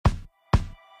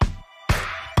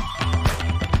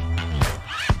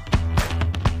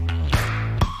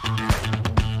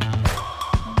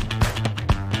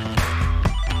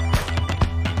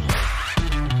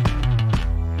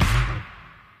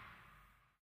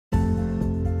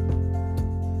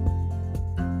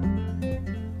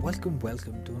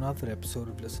welcome to another episode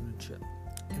of Listen and Chill.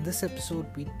 In this episode,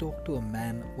 we talk to a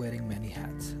man wearing many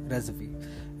hats, Reza V,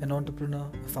 an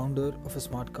entrepreneur, a founder of a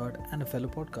smart card, and a fellow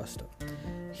podcaster.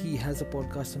 He has a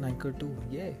podcast on Anchor too,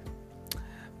 yay!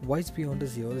 Wise beyond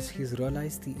his years, he's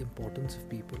realized the importance of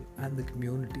people and the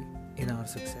community in our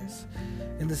success.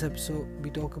 In this episode,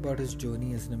 we talk about his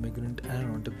journey as an immigrant and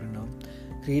an entrepreneur,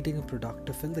 creating a product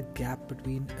to fill the gap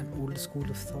between an old school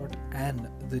of thought and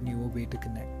the newer way to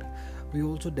connect. We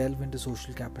also delve into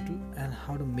social capital and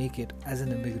how to make it as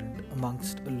an immigrant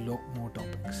amongst a lot more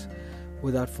topics.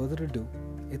 Without further ado,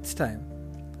 it's time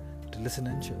to listen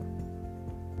and chill.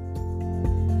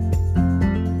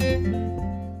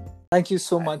 Thank you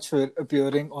so much for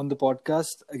appearing on the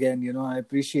podcast. Again, I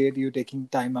appreciate you taking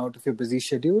time out of your busy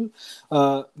schedule.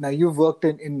 Now, you've worked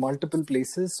in multiple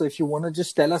places. So if you want to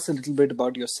just tell us a little bit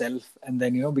about yourself and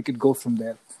then, we could go from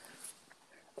there.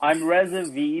 I'm Reza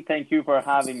V. Thank you for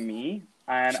having me.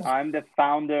 And I'm the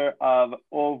founder of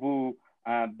Ovu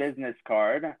Business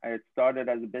Card. It started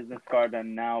as a business card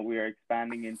and now we are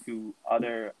expanding into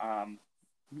other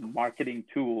marketing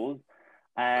tools.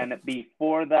 And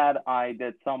before that, I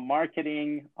did some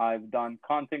marketing. I've done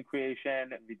content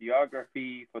creation,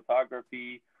 videography,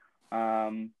 photography,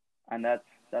 and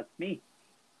that's me.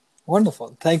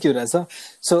 Wonderful. Thank you, Reza.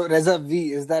 So Reza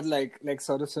V, is that like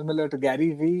sort of similar to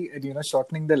Gary V,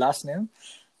 shortening the last name?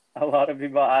 A lot of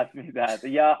people ask me that.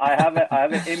 Yeah, I have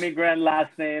an immigrant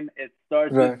last name. It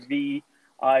starts with V.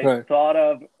 I thought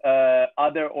of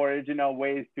other original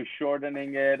ways to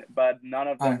shortening it, but none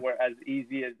of them were as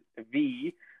easy as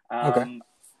V.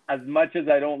 As much as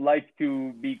I don't like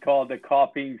to be called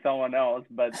copying someone else,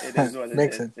 but it is what it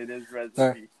is. Sense. It is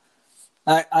Reza V.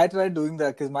 I tried doing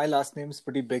that because my last name is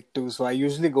pretty big too. So I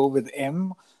usually go with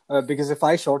M because if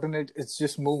I shorten it, it's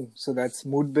just Moo. So that's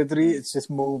Mood Bidri. It's just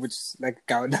Moo, which is like a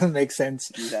cow. It doesn't make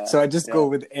sense. Yeah, so I just go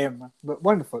with M. But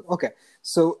wonderful. Okay.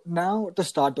 So now to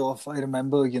start off, I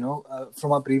remember,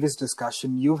 from our previous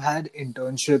discussion, you've had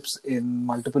internships in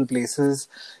multiple places,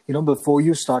 before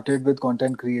you started with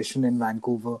content creation in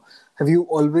Vancouver. Have you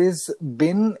always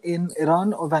been in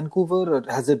Iran or Vancouver, or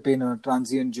has it been a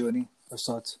transient journey of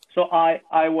sorts? So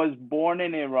I was born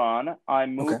in Iran. I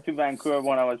moved to Vancouver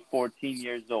when I was 14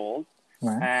 years old.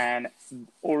 Right. And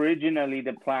originally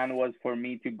the plan was for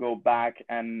me to go back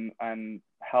and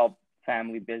help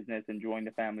family business and join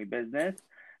the family business.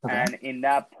 And in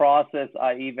that process,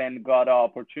 I even got an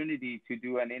opportunity to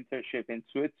do an internship in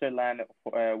Switzerland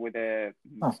with a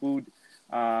food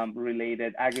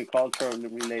related, agricultural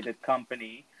related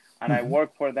company. And I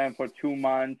worked for them for 2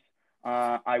 months.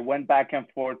 I went back and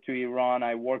forth to Iran.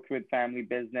 I worked with family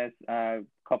business a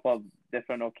couple of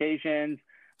different occasions.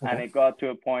 And it got to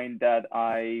a point that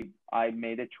I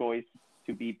made a choice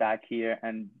to be back here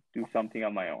and do something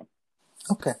on my own.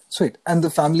 Okay, sweet. And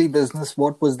the family business,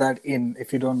 what was that in,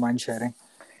 if you don't mind sharing?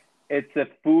 It's a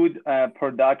food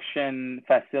production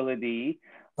facility.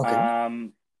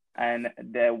 And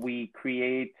that we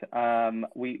create,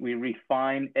 we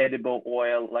refine edible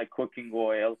oil, like cooking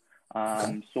oil,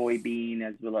 soybean,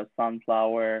 as well as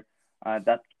sunflower,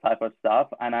 that type of stuff.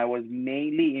 And I was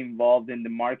mainly involved in the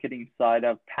marketing side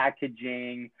of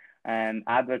packaging and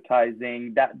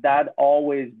advertising. That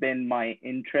always been my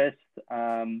interest,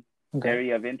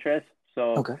 area of interest.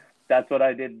 So that's what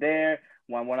I did there.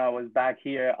 When I was back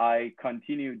here, I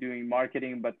continued doing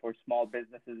marketing, but for small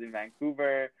businesses in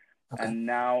Vancouver. And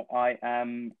now I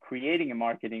am creating a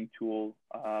marketing tool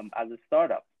as a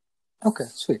startup. Okay,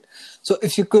 sweet. So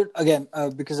if you could, again,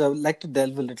 because I would like to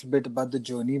delve a little bit about the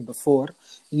journey before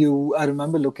I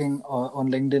remember looking on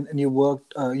LinkedIn and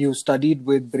you studied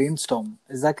with Brainstorm.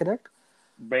 Is that correct?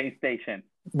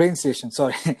 BrainStation,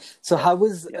 sorry. So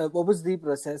what was the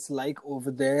process like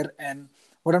over there? And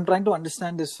what I'm trying to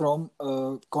understand is from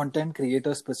a content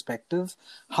creator's perspective,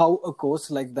 how a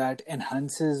course like that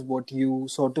enhances what you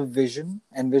sort of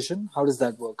envision. How does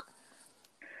that work?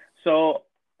 So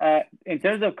in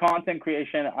terms of content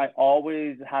creation, I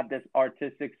always had this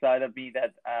artistic side of me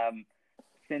that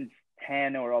since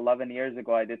 10 or 11 years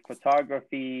ago, I did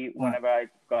photography. Whenever I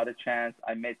got a chance,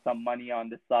 I made some money on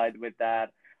the side with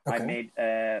that. I made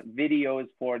videos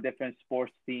for different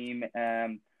sports teams.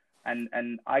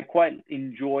 And I quite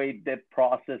enjoyed the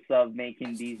process of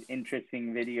making these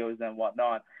interesting videos and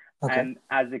whatnot. And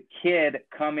as a kid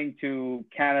coming to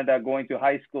Canada, going to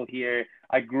high school here,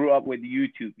 I grew up with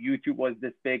YouTube. YouTube was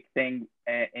this big thing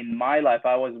in my life.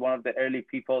 I was one of the early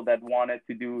people that wanted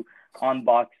to do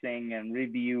unboxing and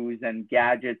reviews and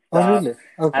gadget stuff. Oh, really?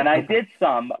 And I did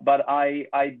some, but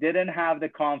I didn't have the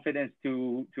confidence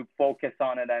to focus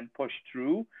on it and push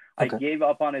through. I gave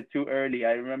up on it too early.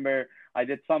 I remember I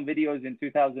did some videos in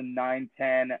 2009,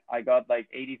 10. I got like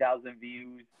 80,000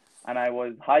 views and I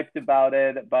was hyped about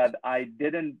it, but I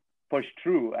didn't push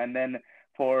through. And then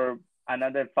for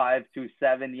another 5 to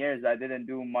 7 years, I didn't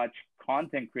do much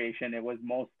content creation. It was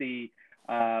mostly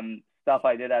stuff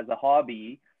I did as a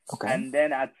hobby. And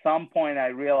then at some point, I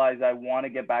realized I want to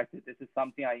get back to this is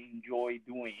something I enjoy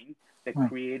doing, the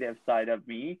creative side of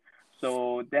me.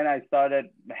 So then I started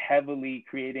heavily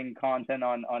creating content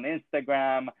on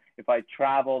Instagram. If I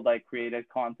traveled, I created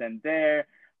content there.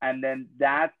 And then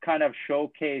that kind of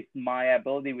showcased my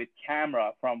ability with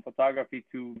camera, from photography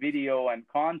to video and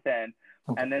content.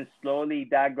 And then slowly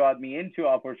that got me into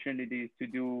opportunities to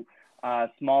do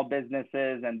small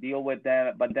businesses and deal with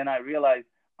them. But then I realized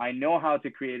I know how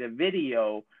to create a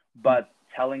video, but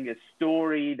telling a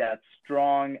story that's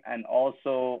strong and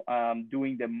also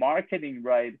doing the marketing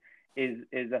right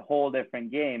is a whole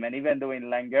different game. And even though in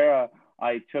Langara,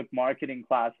 I took marketing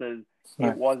classes,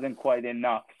 it wasn't quite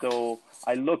enough. So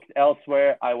I looked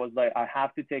elsewhere. I was like, I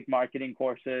have to take marketing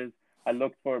courses. I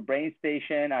looked for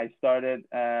BrainStation. I started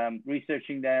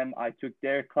researching them. I took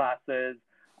their classes.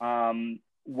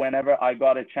 Whenever I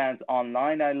got a chance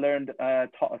online, I learned,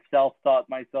 self-taught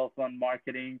myself on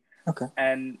marketing.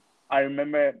 And I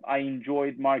remember I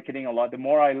enjoyed marketing a lot. The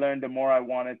more I learned, the more I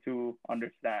wanted to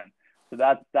understand. So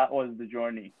that was the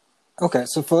journey. Okay,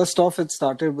 so first off, it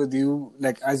started with you,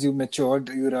 like as you matured,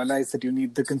 you realized that you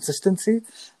need the consistency.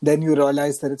 Then you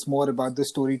realized that it's more about the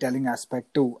storytelling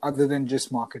aspect too, other than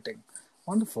just marketing.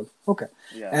 Wonderful. Okay.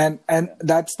 And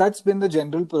that's been the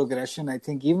general progression, I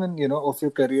think, even, of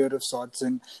your career of sorts,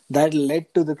 and that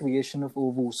led to the creation of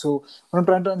OVU. So I'm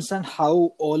trying to understand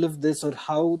how all of this, or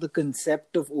how the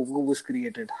concept of OVU was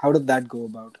created. How did that go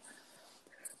about?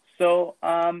 So,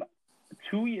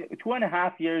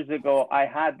 2.5 years ago, I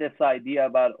had this idea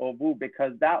about OVU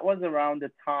because that was around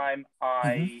the time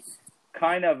I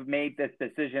kind of made this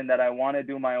decision that I want to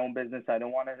do my own business. I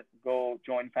don't want to go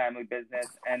join family business.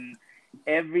 And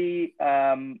every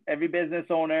business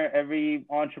owner, every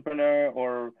entrepreneur,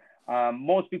 or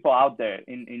most people out there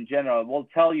in general will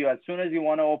tell you, as soon as you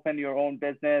want to open your own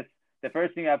business, the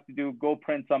first thing you have to do, go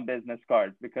print some business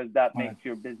cards, because that makes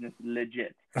your business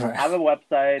legit. Have a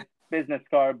website, business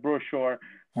card, brochure.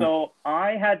 So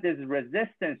I had this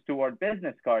resistance toward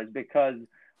business cards because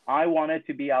I wanted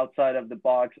to be outside of the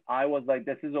box. I was like,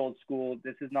 this is old school.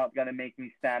 This is not going to make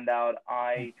me stand out.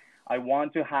 I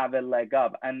want to have a leg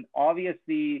up. And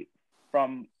obviously,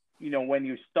 from, when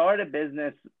you start a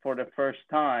business for the first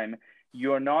time,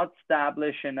 you're not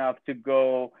established enough to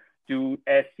go do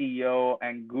SEO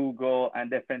and Google and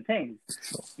different things.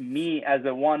 Me, as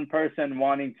a one person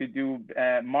wanting to do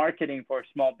marketing for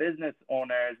small business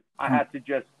owners, I had to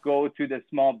just go to the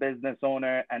small business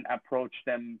owner and approach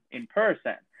them in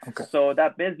person. So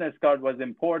that business card was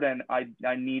important. I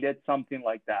needed something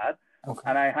like that.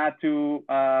 And I had to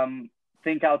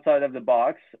think outside of the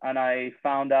box. And I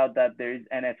found out that there's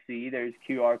NFC, there's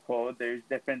QR code, there's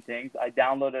different things. I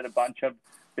downloaded a bunch of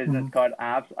business card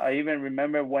apps. I even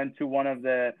remember went to one of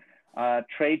the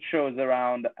trade shows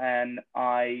around, and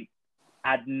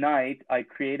at night, I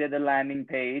created a landing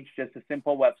page, just a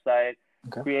simple website,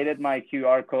 created my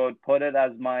QR code, put it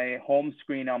as my home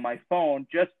screen on my phone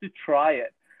just to try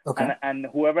it. And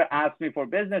whoever asked me for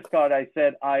business card, I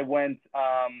said I went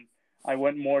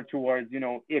more towards,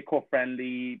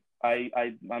 eco-friendly.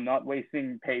 I'm not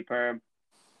wasting paper.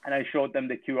 And I showed them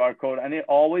the QR code, and it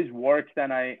always worked.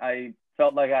 And I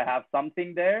felt like I have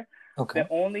something there. The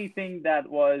only thing that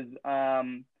was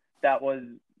kind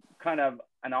of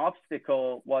an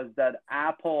obstacle was that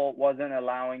Apple wasn't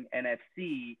allowing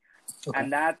NFC,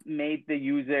 and that made the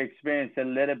user experience a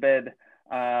little bit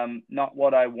not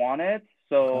what I wanted.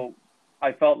 So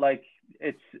I felt like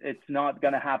it's not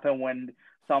going to happen when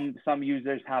some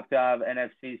users have to have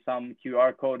NFC, some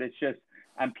QR code. It's just,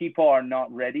 and people are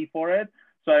not ready for it.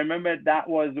 So I remember that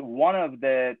was one of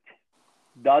the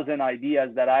dozen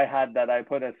ideas that I had that I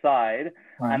put aside.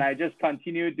 And I just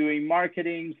continued doing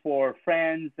marketing for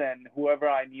friends and whoever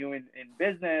I knew in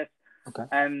business.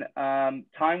 And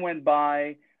time went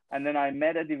by, and then I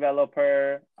met a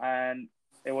developer, and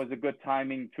it was a good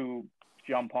timing to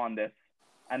jump on this.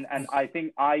 And I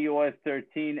think iOS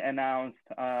 13 announced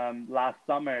last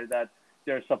summer that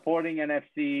they're supporting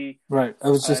NFC. Right. I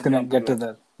was just going to get to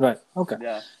that. Right. Okay.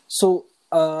 Yeah. So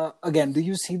again, do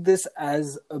you see this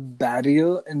as a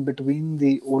barrier in between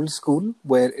the old school,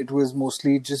 where it was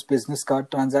mostly just business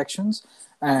card transactions,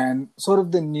 and sort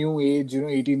of the new age,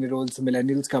 18-year-olds, the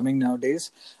millennials coming nowadays,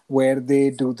 where they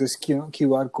do this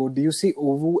QR code? Do you see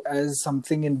OVU as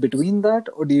something in between that,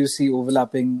 or do you see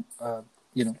overlapping,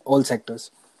 all sectors?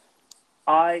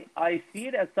 I see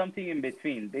it as something in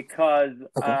between because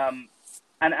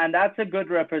and that's a good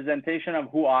representation of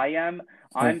who I am.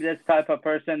 I'm this type of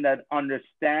person that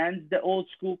understands the old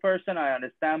school person. I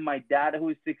understand my dad, who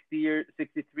is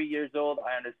 63 years old.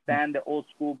 I understand the old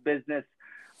school business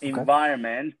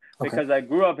environment because I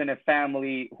grew up in a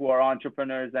family who are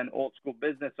entrepreneurs and old school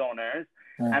business owners.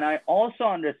 And I also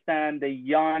understand the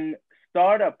young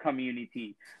startup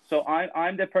community. So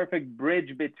I'm the perfect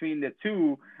bridge between the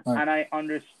two. And I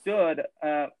understood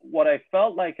what I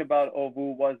felt like about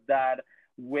Ovoo was that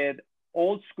with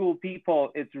old school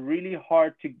people, it's really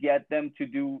hard to get them to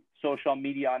do social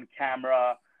media on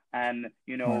camera and,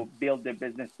 you know, build their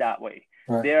business that way.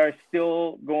 They are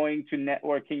still going to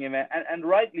networking events, and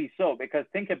rightly so, because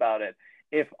think about it.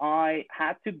 If I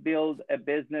had to build a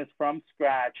business from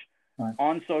scratch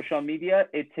on social media,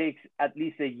 it takes at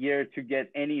least a year to get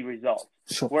any results.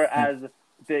 Whereas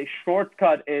the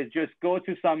shortcut is just go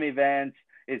to some events.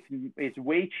 It's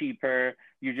way cheaper.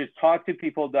 You just talk to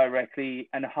people directly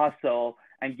and hustle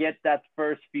and get that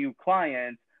first few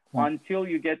clients until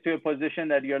you get to a position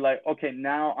that you're like, okay,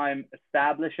 now I'm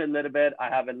established a little bit. I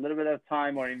have a little bit of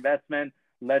time or investment.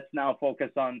 Let's now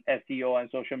focus on SEO and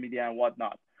social media and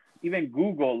whatnot. Even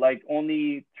Google, like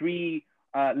only 3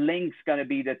 links going to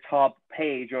be the top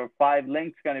page, or 5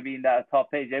 links going to be in that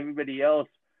top page. Everybody else,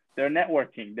 they're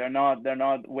networking. They're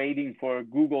not waiting for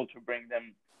Google to bring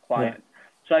them clients.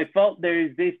 So I felt there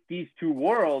is these two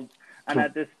worlds. And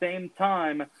at the same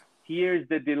time, here's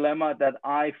the dilemma that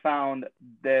I found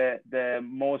the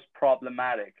most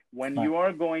problematic. When you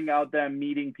are going out there and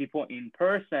meeting people in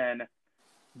person,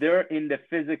 they're in the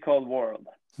physical world.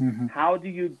 How do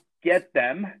you get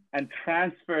them and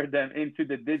transfer them into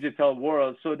the digital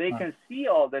world so they can see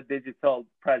all the digital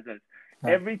presence?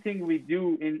 Everything we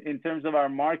do in terms of our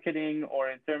marketing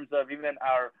or in terms of even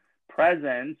our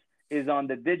presence is on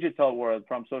the digital world,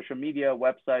 from social media,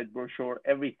 website, brochure,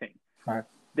 everything.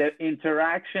 The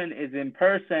interaction is in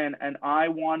person, and I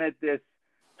wanted this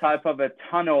type of a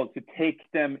tunnel to take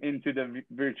them into the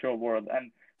virtual world.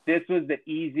 And this was the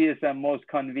easiest and most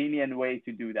convenient way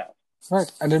to do that.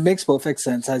 Right. And it makes perfect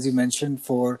sense. As you mentioned,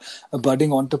 for a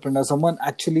budding entrepreneur, someone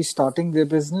actually starting their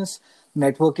business,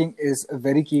 networking is a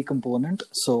very key component.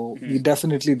 So we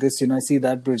definitely I see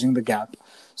that bridging the gap.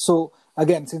 So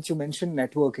again, since you mentioned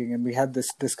networking, and we had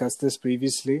discussed this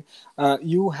previously,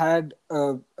 you had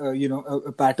a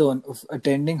pattern of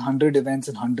attending 100 events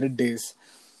in 100 days.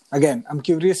 Again, I'm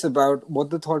curious about what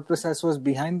the thought process was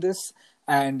behind this.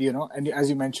 And, and as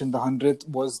you mentioned, the 100th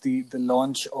was the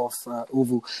launch of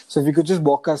Ovoo. So if you could just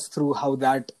walk us through how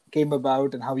that came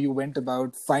about and how you went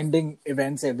about finding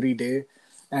events every day.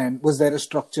 And was there a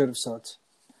structure of sorts?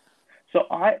 So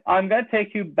I'm going to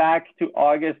take you back to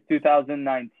August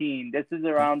 2019. This is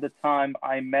around the time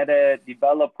I met a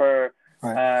developer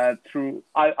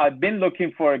I've been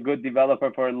looking for a good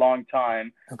developer for a long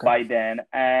time by then.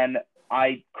 And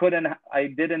I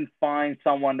didn't find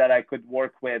someone that I could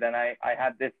work with. And I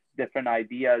had this different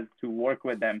ideas to work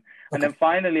with them. And then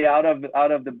finally, out of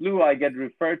the blue, I get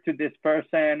referred to this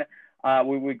person.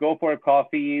 We go for a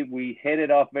coffee. We hit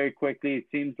it off very quickly. It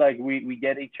seems like we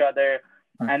get each other.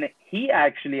 And he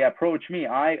actually approached me.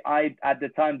 I at the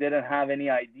time didn't have any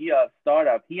idea of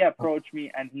startup. He approached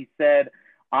me and he said,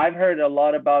 I've heard a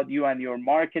lot about you and your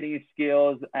marketing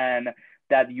skills, and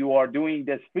that you are doing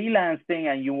this freelance thing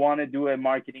and you want to do a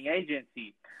marketing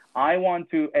agency. I want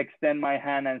to extend my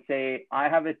hand and say, I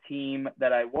have a team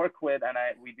that I work with and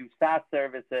we do SaaS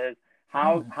services.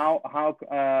 How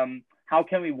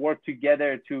can we work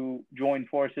together to join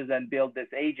forces and build this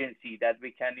agency that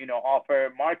we can,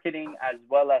 offer marketing as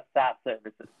well as SaaS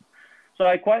services? So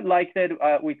I quite liked it.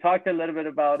 We talked a little bit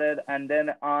about it. And then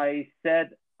I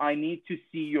said, I need to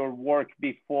see your work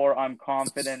before I'm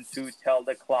confident to tell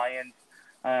the client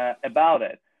about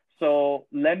it. So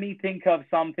let me think of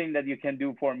something that you can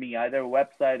do for me, either a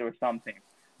website or something.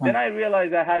 Then I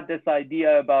realized I had this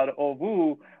idea about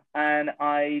Ovoo, and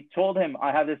I told him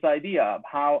I have this idea.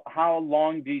 How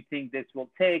long do you think this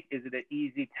will take? Is it an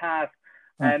easy task?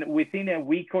 And within a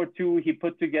week or two, he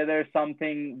put together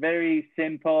something very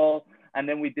simple. And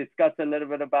then we discussed a little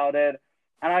bit about it.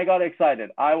 And I got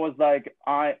excited. I was like,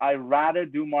 I rather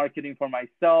do marketing for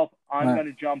myself. I'm going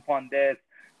to jump on this.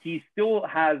 He still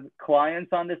has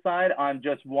clients on the side. I'm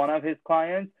just one of his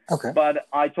clients. But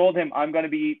I told him I'm going to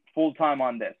be full-time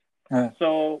on this.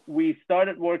 So we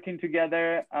started working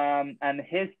together, and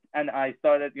I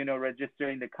started,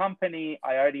 registering the company.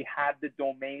 I already had the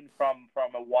domain from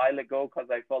a while ago because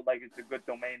I felt like it's a good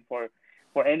domain for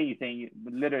anything.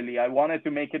 Literally, I wanted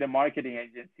to make it a marketing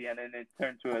agency, and then it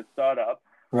turned to a startup.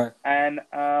 And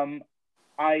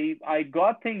I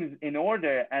got things in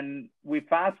order, and we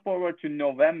fast forward to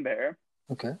November.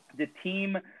 Okay. The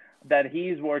team that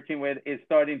he's working with is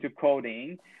starting to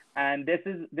coding, and this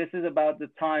is about the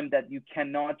time that you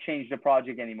cannot change the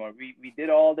project anymore. We did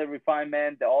all the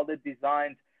refinement, all the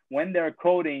designs. When they're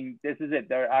coding, this is it.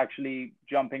 They're actually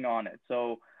jumping on it.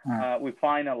 So we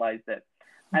finalized it.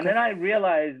 Okay. And then I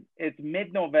realized it's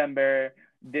mid-November.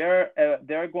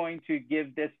 They're going to give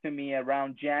this to me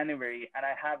around January, and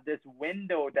I have this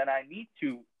window that I need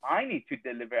to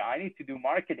deliver. I need to do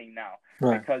marketing now,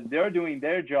 right, because they're doing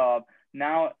their job.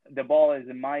 Now the ball is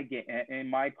in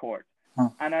my court.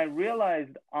 And I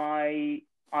realized I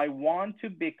want to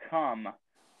become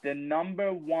the number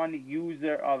one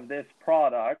user of this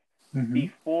product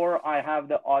before I have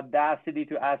the audacity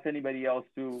to ask anybody else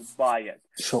to buy it.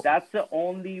 Sure. That's the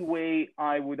only way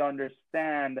I would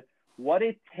understand what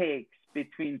it takes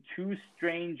between two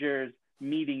strangers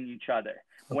meeting each other.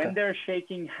 Okay. When they're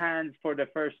shaking hands for the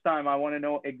first time, I want to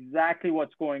know exactly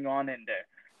what's going on in there,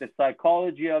 the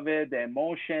psychology of it, the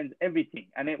emotions, everything.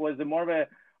 And it was more of a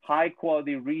high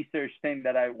quality research thing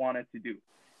that I wanted to do.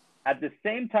 At the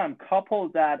same time, couple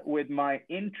that with my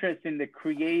interest in the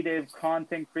creative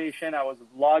content creation. I was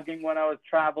vlogging when I was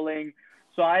traveling.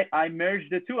 So I merged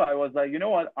the two. I was like, you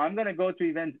know what? I'm going to go to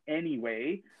events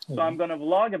anyway. So I'm going to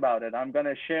vlog about it. I'm going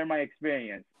to share my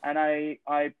experience. And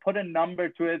I put a number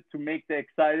to it to make the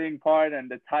exciting part and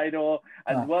the title,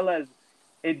 as well as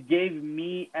it gave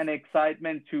me an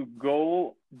excitement to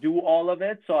go do all of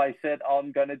it. So I said,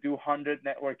 I'm going to do 100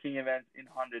 networking events in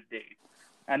 100 days.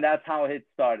 And that's how it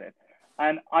started.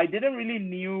 And I didn't really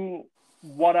knew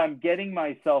what I'm getting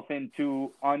myself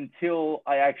into until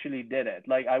I actually did it.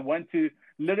 Like I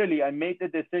made the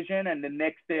decision, and the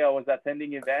next day I was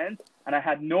attending events, and I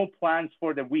had no plans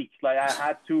for the week. Like I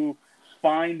had to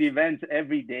find events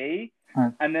every day.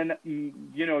 And then,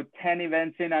 10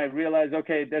 events in, I realized,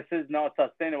 okay, this is not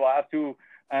sustainable. I have to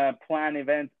plan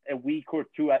events a week or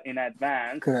two in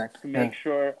advance. Correct. To make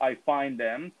sure I find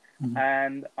them.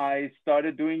 And I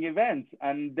started doing events,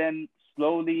 and then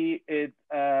slowly it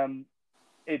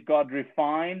got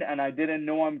refined, and I didn't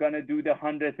know I'm going to do the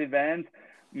 100th event.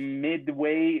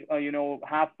 Midway,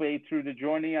 halfway through the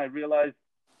journey, I realized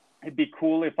it'd be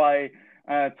cool if I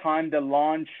timed the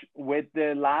launch with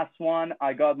the last one.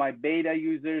 I got my beta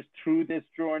users through this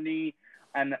journey.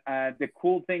 And the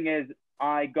cool thing is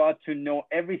I got to know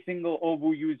every single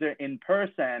Ovoo user in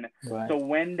person. Right. So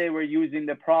when they were using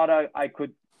the product, I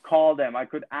could call them, I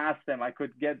could ask them, I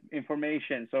could get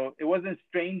information. So it wasn't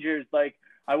strangers, like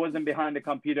I wasn't behind the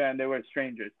computer and they were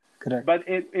strangers. Correct. But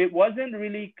it wasn't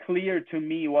really clear to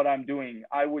me what I'm doing.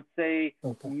 I would say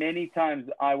many times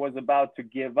I was about to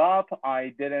give up.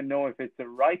 I didn't know if it's the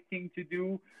right thing to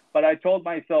do, but I told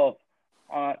myself,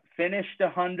 finish the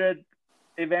 100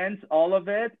 events, all of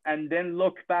it, and then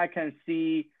look back and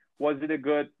see, was it a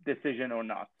good decision or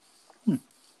not?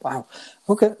 Wow.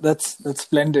 Okay, that's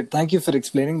splendid. Thank you for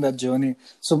explaining that journey.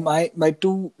 So my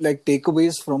two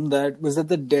takeaways from that was that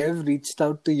the dev reached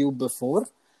out to you before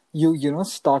you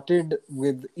started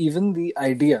with even the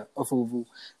idea of Ovoo.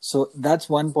 So that's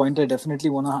one point I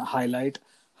definitely want to highlight.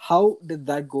 How did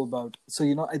that go about? So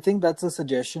I think that's a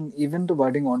suggestion even to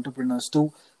budding entrepreneurs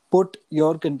to put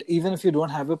your even if you don't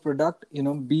have a product,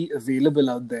 be available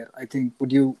out there. I think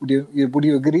would you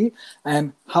agree?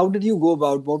 And how did you go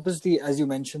about? What was as you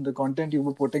mentioned, the content you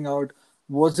were putting out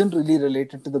wasn't really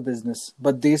related to the business,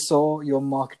 but they saw your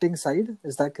marketing side.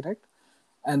 Is that correct?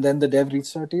 And then the dev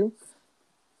reached out to you.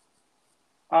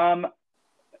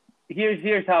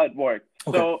 Here's how it works.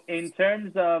 Okay. So in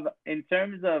terms of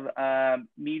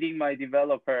meeting my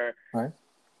developer. Right.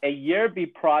 A year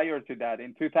prior to that,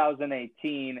 in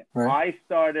 2018, right, I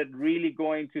started really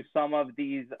going to some of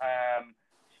these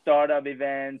startup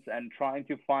events and trying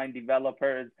to find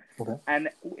developers. Okay. And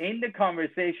in the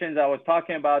conversations, I was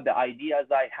talking about the ideas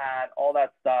I had, all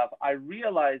that stuff. I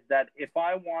realized that if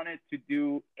I wanted to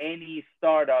do any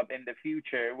startup in the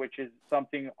future, which is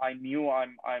something I knew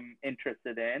I'm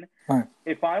interested in, right,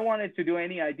 if I wanted to do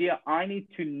any idea, I need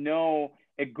to know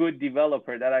a good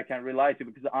developer that I can rely to,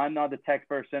 because I'm not a tech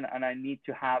person and I need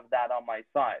to have that on my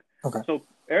side. Okay. So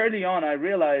early on, I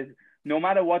realized no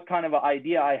matter what kind of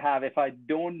idea I have, if I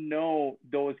don't know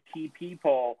those key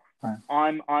people, right,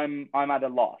 I'm at a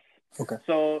loss. Okay.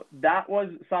 So that was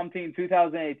something in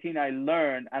 2018 I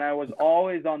learned, and I was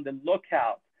always on the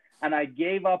lookout. And I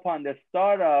gave up on the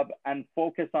startup and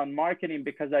focused on marketing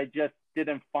because I just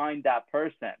didn't find that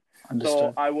person. Understood.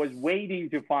 So I was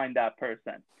waiting to find that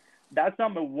person. That's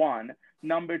number one.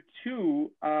 Number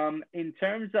two, in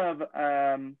terms of,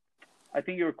 I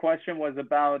think your question was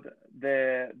about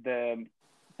the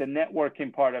the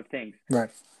networking part of things. Right.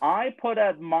 I put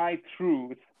out my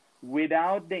truth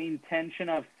without the intention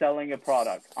of selling a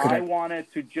product. Correct. I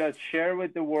wanted to just share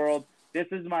with the world, this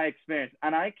is my experience.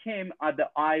 And I came at the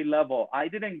eye level. I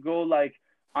didn't go like,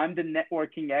 I'm the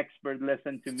networking expert,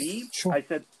 listen to me. Sure. I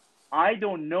said, I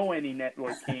don't know any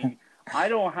networking. I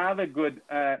don't have a good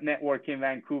network in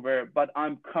Vancouver, but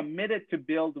I'm committed to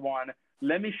build one.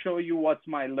 Let me show you what's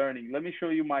my learning. Let me show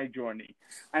you my journey.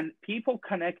 And people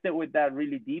connected with that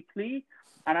really deeply.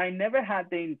 And I never had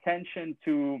the intention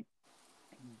to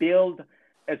build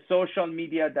a social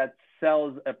media that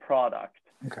sells a product.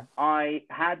 Okay.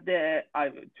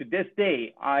 To this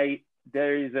day,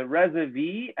 there is a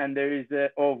Rezavi and there is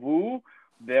a Ovu.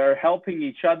 They're helping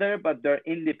each other, but they're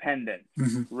independent.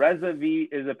 Mm-hmm. Rezavi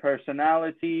is a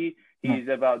personality. He's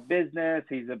about business.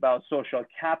 He's about social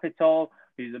capital.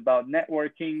 He's about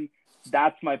networking.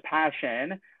 That's my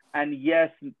passion. And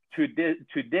yes,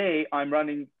 today I'm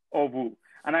running Ovu.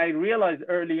 And I realized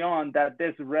early on that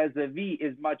this Rezavi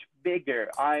is much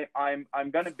bigger. I'm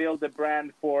going to build a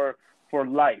brand for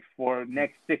life, for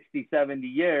next 60, 70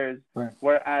 years, right.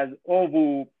 Whereas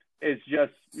Ovu is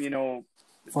just,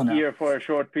 here for a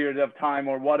short period of time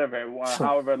or whatever, sure.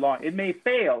 However long. It may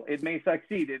fail. It may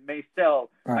succeed. It may sell.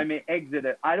 Right. I may exit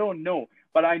it. I don't know.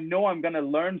 But I know I'm going to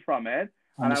learn from it.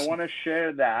 And I want to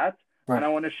share that. Right. And I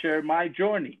want to share my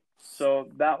journey. So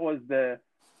that was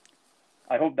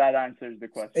I hope that answers the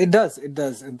question. It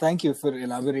does. And thank you for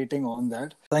elaborating on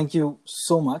that. Thank you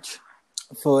so much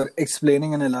for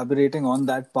explaining and elaborating on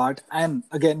that part. And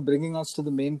again, bringing us to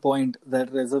the main point that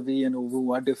Rezavi and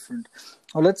Ovu are different.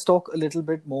 Now, let's talk a little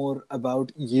bit more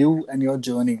about you and your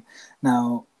journey.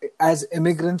 Now, as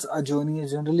immigrants, our journey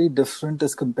is generally different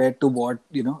as compared to what,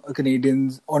 a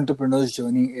Canadian entrepreneur's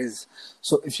journey is.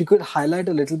 So if you could highlight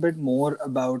a little bit more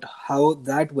about how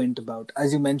that went about.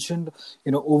 As you mentioned,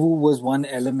 Ovu was one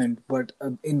element, but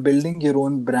in building your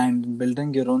own brand,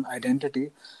 building your own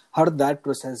identity, how did that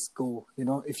process go?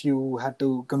 If you had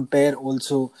to compare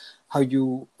also how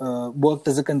you worked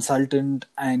as a consultant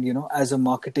and, as a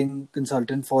marketing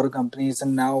consultant for companies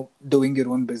and now doing your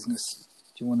own business.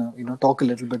 Do you want to, talk a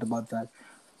little bit about that?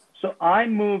 So I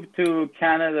moved to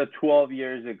Canada 12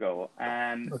 years ago,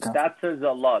 and that says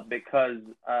a lot because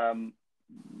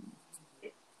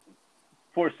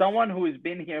for someone who has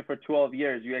been here for 12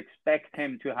 years, you expect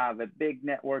him to have a big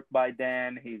network by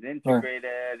then. He's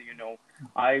integrated,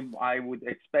 right. I would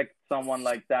expect someone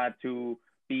like that to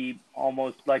be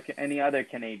almost like any other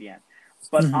Canadian.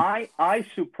 But I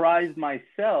surprised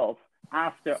myself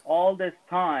after all this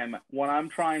time when I'm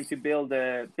trying to build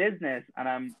a business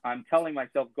and I'm telling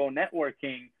myself, go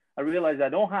networking, I realized I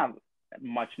don't have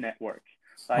much network.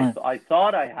 I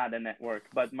thought I had a network,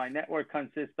 but my network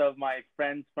consists of my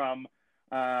friends from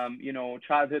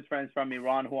childhood friends from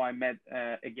Iran who I met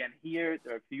again here.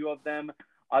 There are a few of them,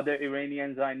 other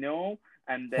Iranians I know,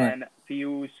 and then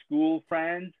few school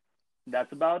friends.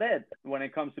 That's about it. When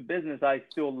it comes to business, I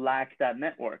still lack that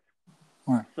network.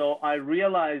 So I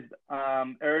realized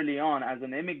early on as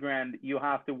an immigrant, you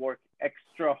have to work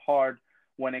extra hard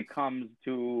when it comes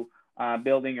to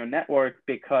building your network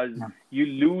because you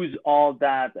lose all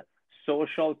that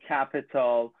social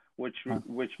capital, which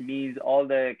means all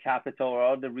the capital or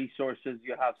all the resources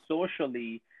you have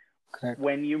socially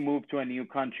when you move to a new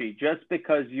country. Just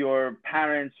because your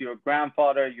parents, your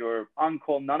grandfather, your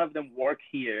uncle, none of them work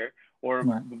here, or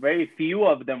very few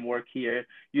of them work here,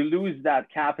 you lose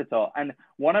that capital. And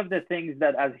one of the things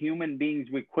that as human beings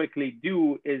we quickly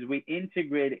do is we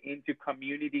integrate into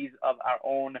communities of our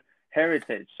own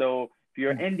heritage. So if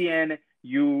you're Indian,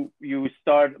 you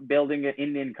start building an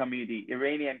Indian community,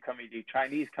 Iranian community,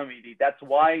 Chinese community. That's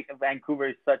why Vancouver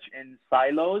is such in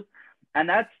silos. And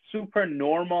that's super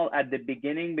normal at the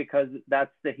beginning because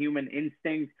that's the human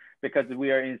instinct, because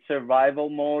we are in survival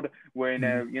mode. We're in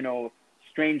a,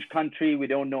 strange country. We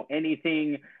don't know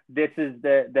anything. This is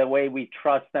the way we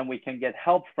trust and we can get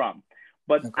help from.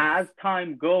 But as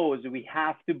time goes, we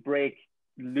have to break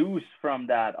loose from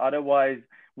that. Otherwise,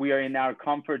 we are in our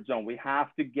comfort zone. We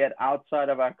have to get outside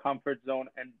of our comfort zone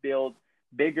and build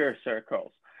bigger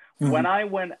circles. When I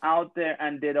went out there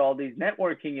and did all these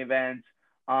networking events,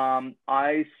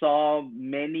 I saw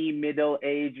many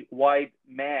middle-aged white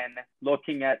men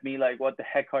looking at me like, what the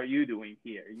heck are you doing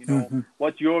here?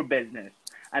 What's your business?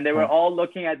 And they were all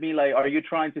looking at me like, are you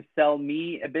trying to sell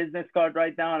me a business card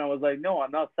right now? And I was like, no,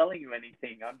 I'm not selling you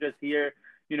anything. I'm just here,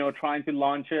 trying to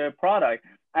launch a product.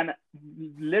 And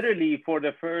literally for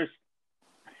the first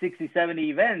 60, 70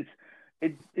 events,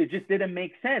 it just didn't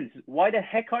make sense. Why the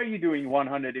heck are you doing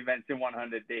 100 events in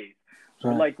 100 days?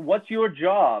 Like, what's your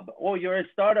job? Oh, you're a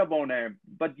startup owner,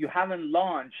 but you haven't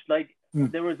launched. Like,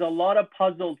 there was a lot of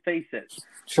puzzled faces.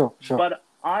 Sure. But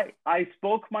I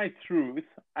spoke my truth,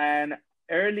 and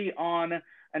early on,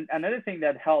 and another thing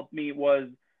that helped me was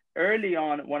early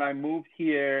on when I moved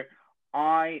here,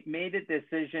 I made a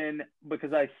decision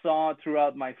because I saw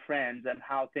throughout my friends and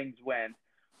how things went.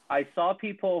 I saw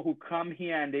people who come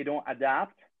here and they don't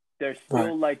adapt. They're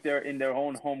still like they're in their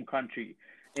own home country.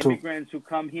 True. Immigrants who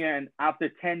come here and after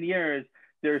 10 years,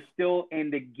 they're still in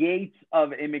the gates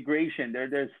of immigration.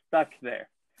 They're stuck there.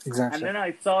 Exactly. And then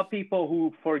I saw people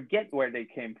who forget where they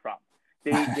came from.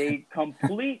 They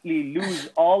completely lose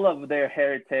all of their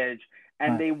heritage,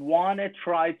 and they want to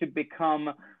try to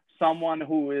become someone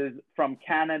who is from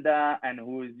Canada and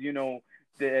who is, you know,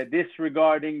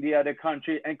 disregarding the other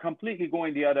country and completely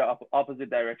going the other opposite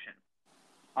direction.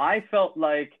 I felt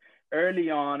like early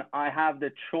on, I have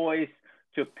the choice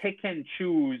to pick and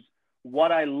choose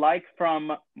what I like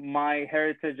from my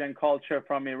heritage and culture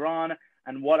from Iran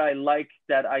and what I like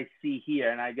that I see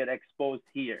here and I get exposed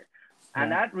here.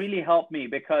 And that really helped me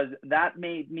because that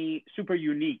made me super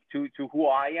unique to who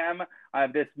I am. I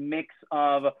have this mix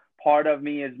of part of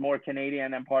me is more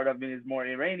Canadian and part of me is more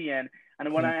Iranian.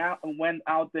 And when I went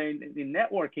out there in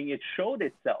networking, it showed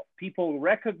itself. People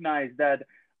recognized that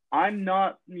I'm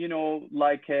not, you know,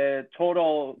 like a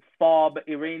total fob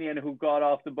Iranian who got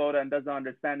off the boat and doesn't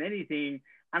understand anything.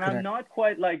 And I'm not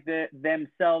quite like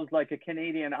themselves like a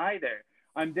Canadian either.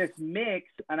 I'm this mix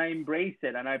and I embrace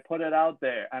it and I put it out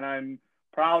there and I'm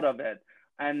proud of it.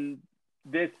 And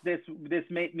this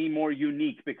made me more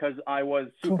unique because I was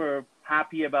super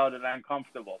happy about it and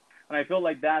comfortable. And I feel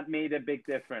like that made a big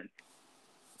difference.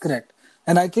 Correct.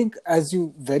 And I think, as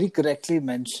you very correctly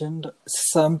mentioned,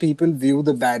 some people view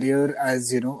the barrier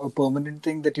as, you know, a permanent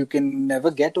thing that you can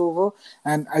never get over.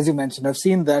 And as you mentioned, I've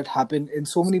seen that happen in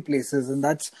so many places. And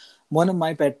that's one of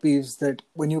my pet peeves, that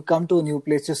when you come to a new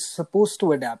place, you're supposed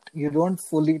to adapt. You don't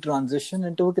fully transition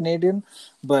into a Canadian.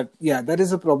 But yeah, that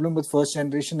is a problem with first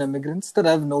generation immigrants that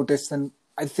I've noticed. And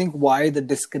I think why the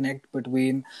disconnect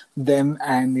between them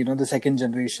and, you know, the second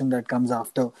generation that comes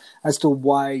after, as to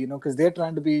why, you know, because they're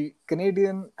trying to be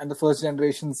Canadian and the first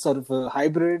generation is sort of a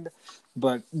hybrid.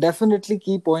 But definitely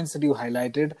key points that you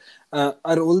highlighted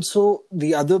are also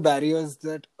the other barriers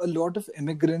that a lot of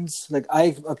immigrants, like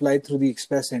I applied through the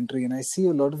express entry and I see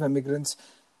a lot of immigrants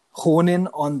hone in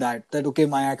on that, okay,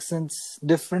 my accent's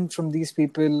different from these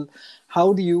people.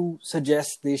 How do you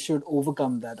suggest they should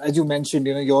overcome that? As you mentioned,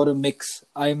 you know, you're a mix.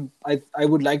 I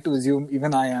would like to assume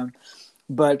even I am,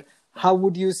 but how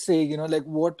would you say, you know, like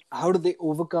how do they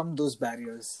overcome those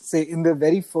barriers? Say in their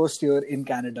very first year in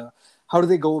Canada, how do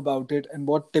they go about it, and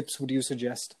what tips would you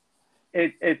suggest?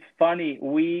 It's funny.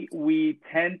 We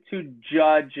tend to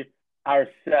judge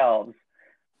ourselves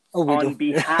on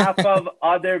behalf of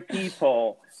other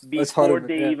people before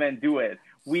they even do it.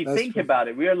 We think about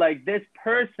it. We're like, this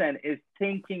person is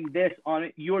thinking this on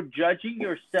it. You're judging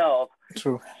yourself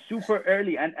super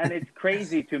early. And it's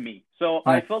crazy to me. So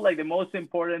I feel like the most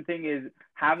important thing is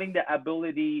having the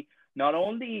ability, not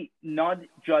only not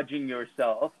judging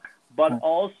yourself, but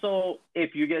also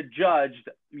if you get judged,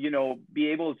 you know, be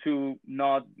able to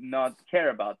not care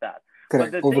about that.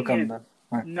 Correct. But the thing is,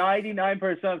 99%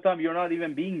 of the time, you're not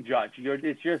even being judged.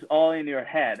 It's just all in your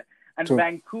head. And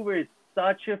Vancouver is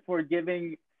such a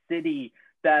forgiving city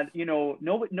that, you know,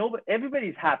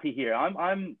 everybody's happy here.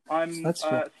 I'm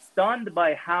stunned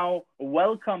by how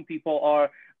welcome people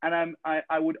are. And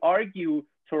I would argue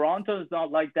Toronto is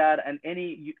not like that. And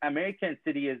any American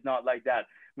city is not like that.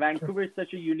 Vancouver is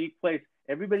such a unique place.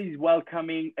 Everybody's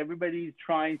welcoming. Everybody's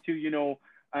trying to, you know,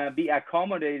 be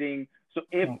accommodating. So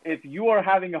if you are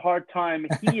having a hard time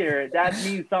here, that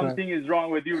means something is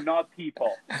wrong with you, not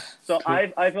people. So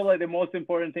I feel like the most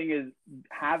important thing is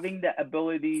having the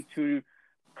ability to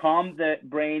calm the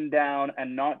brain down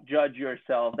and not judge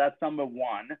yourself. That's number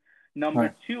one.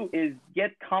 Number two is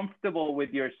get comfortable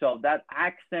with yourself. That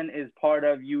accent is part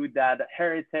of you, that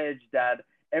heritage, that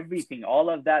everything. All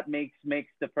of that makes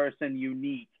the person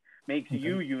unique, makes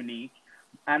you unique.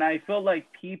 And I feel like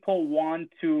people want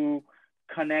to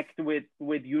connect with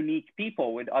unique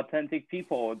people, with authentic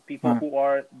people who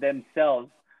are themselves,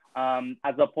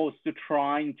 as opposed to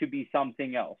trying to be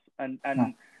something else. And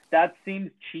that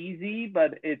seems cheesy,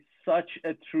 but it's such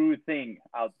a true thing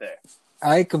out there.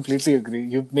 I completely agree.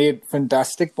 You've made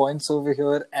fantastic points over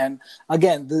here. And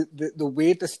again, the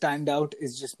way to stand out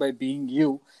is just by being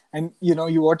you. And, you know,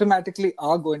 you automatically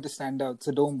are going to stand out.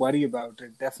 So don't worry about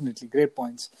it. Definitely. Great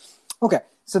points. Okay.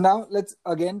 So now let's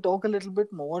again talk a little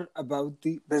bit more about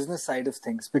the business side of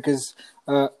things, because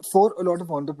for a lot of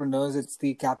entrepreneurs, it's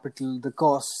the capital, the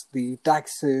costs, the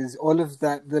taxes, all of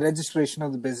that, the registration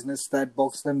of the business that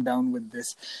bogs them down with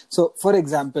this. So, for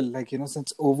example, like,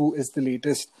 since OVU is the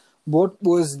latest, what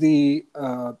was the,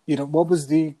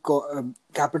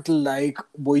 capital like?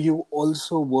 Were you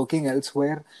also working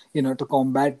elsewhere, to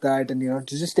combat that and,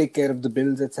 to just take care of the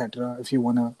bills, etc.? If you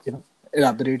want to,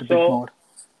 elaborate a bit So more.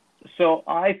 So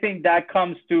I think that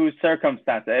comes to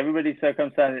circumstance. Everybody's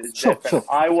circumstance is Sure, different.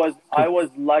 sure. I was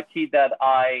lucky that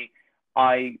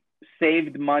I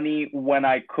saved money when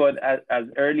I could as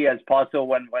early as possible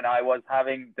when I was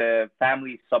having the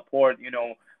family support,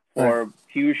 for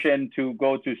tuition to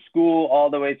go to school all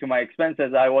the way to my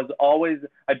expenses. I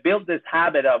built this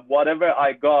habit of whatever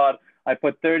I got, I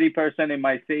put 30% in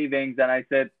my savings, and I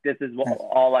said, this is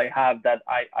all I have that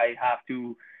I have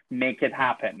to make it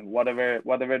happen, whatever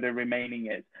the remaining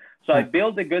is. So I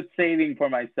built a good saving for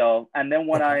myself. And then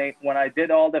when I did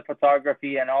all the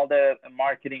photography and all the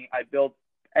marketing, I built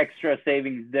extra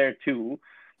savings there too.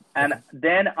 And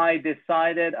then I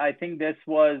decided, I think this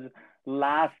was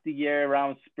last year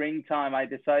around springtime, I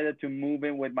decided to move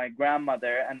in with my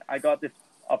grandmother, and I got this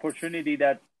opportunity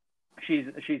that she's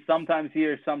sometimes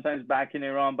here, sometimes back in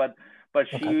Iran, but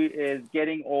she is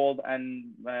getting old,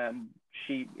 and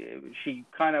she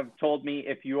kind of told me,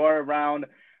 if you are around,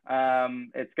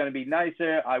 it's going to be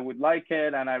nicer. I would like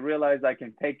it. And I realized I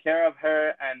can take care of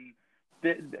her. And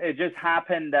it just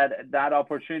happened that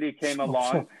opportunity came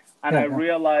along. And I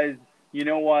realized, you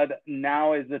know what,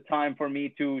 now is the time for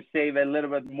me to save a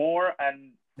little bit more.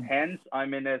 And hence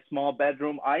I'm in a small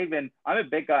bedroom. I'm a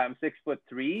big guy. I'm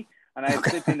 6'3", and I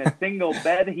sit in a single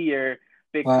bed here,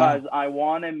 because I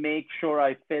want to make sure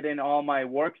I fit in all my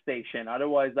workstation.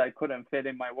 Otherwise, I couldn't fit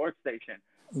in my workstation.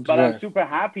 But I'm super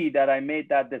happy that I made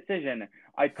that decision.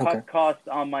 I cut costs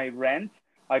on my rent.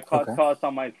 I cut costs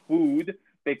on my food,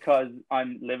 because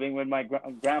I'm living with my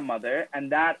grandmother.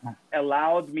 And that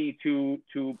allowed me to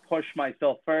push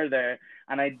myself further.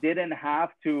 And I didn't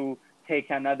have to take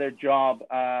another job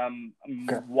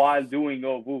while doing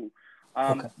OVU.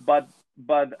 But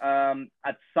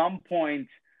at some point,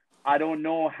 I don't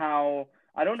know how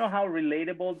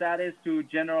relatable that is to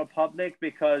general public,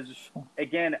 because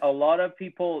again, a lot of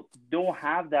people don't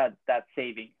have that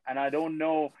saving. And I don't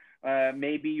know,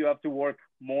 maybe you have to work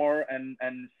more and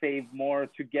save more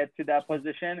to get to that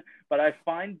position. But I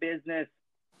find business,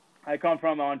 I come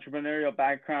from an entrepreneurial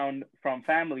background, from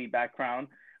family background,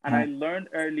 and I learned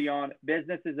early on,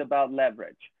 business is about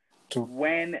leverage.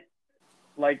 When,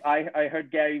 like, I heard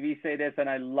Gary Vee say this, and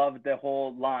I loved the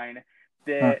whole line.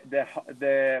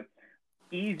 The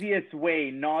easiest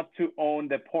way not to own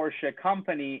the Porsche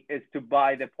company is to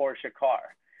buy the Porsche car.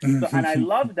 So, and I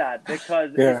love that,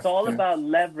 because it's all about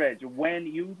leverage. When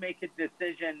you make a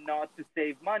decision not to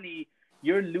save money,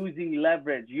 you're losing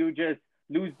leverage. You just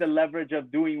lose the leverage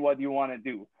of doing what you want to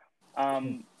do.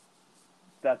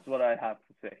 That's what I have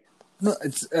to say. No,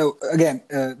 it's again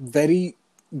very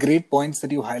great points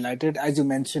that you highlighted. As you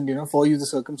mentioned, for you the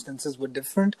circumstances were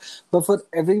different, but for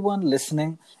everyone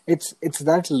listening, it's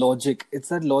that logic. It's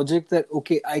that logic that,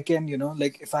 okay, I can,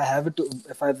 like, if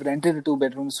I've rented a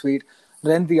 2-bedroom suite,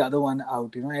 rent the other one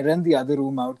out. I rent the other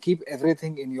room out. Keep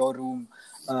everything in your room.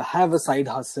 Have a side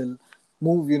hustle.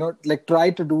 Move. Like,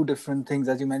 try to do different things.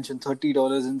 As you mentioned,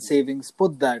 $30 in savings.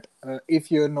 Put that.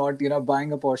 If you're not,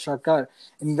 buying a Porsche car,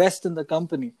 invest in the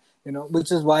company.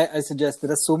 Which is why I suggest,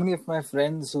 there are so many of my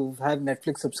friends who have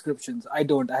Netflix subscriptions. I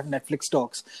don't. I have Netflix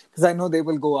stocks, because I know they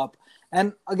will go up.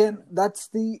 And again, that's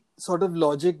the sort of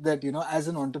logic that, as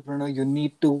an entrepreneur, you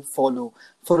need to follow.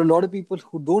 For a lot of people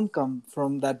who don't come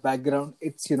from that background,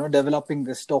 it's, developing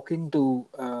this, talking to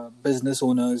business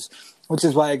owners, which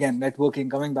is why, again, networking,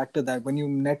 coming back to that, when you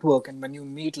network and when you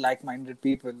meet like-minded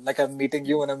people, like I'm meeting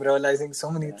you and I'm realizing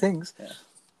so many things.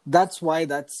 That's why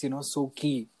that's, so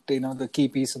key to, the key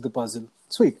piece of the puzzle.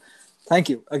 Sweet. Thank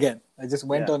you. Again, I just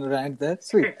went on a rant there.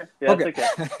 Sweet. Okay.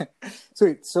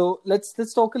 Sweet. So let's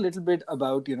talk a little bit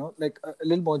about, like a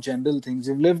little more general things.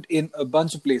 You've lived in a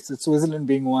bunch of places, Switzerland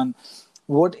being one.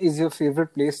 What is your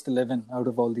favorite place to live in out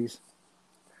of all these?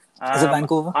 Is it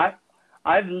Vancouver?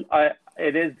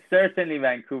 It is certainly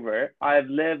Vancouver. I've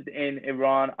lived in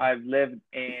Iran. I've lived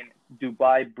in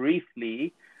Dubai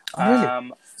briefly.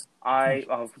 Oh, really?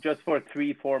 Just for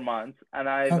 3-4 months, and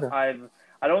I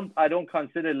don't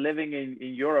consider living in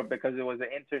Europe, because it was an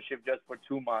internship just for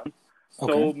 2 months.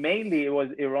 So mainly it was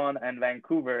Iran and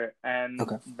Vancouver, and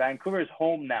Vancouver is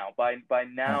home now. By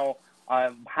now,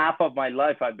 half of my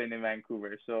life I've been in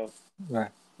Vancouver. So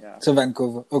Yeah. So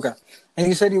Vancouver. Okay. And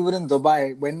you said you were in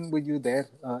Dubai. When were you there,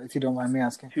 if you don't mind me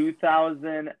asking?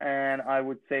 2000 and I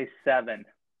would say 7.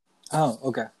 Oh,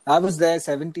 okay. I was there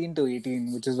 17 to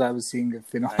 18, which is why I was seeing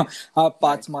if, Nice. our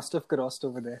paths Nice. must have crossed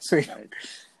over there. So, yeah.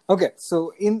 Nice. Okay.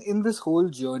 So in this whole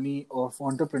journey of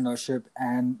entrepreneurship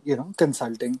and,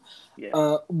 consulting,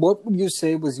 Yeah. what would you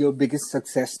say was your biggest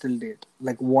success till date?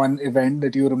 Like one event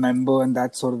that you remember and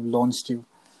that sort of launched you?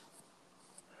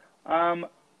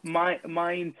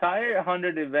 My entire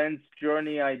 100 events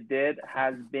journey I did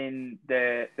has been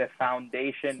the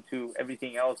foundation to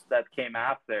everything else that came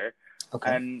after.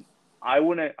 Okay. And I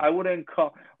wouldn't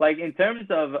call, like, in terms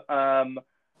of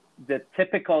the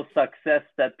typical success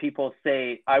that people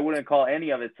say, I wouldn't call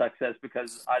any of it success,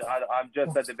 because I'm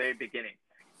just at the very beginning.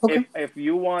 Okay. If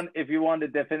you want the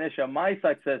definition of my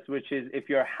success, which is if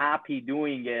you're happy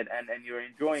doing it and you're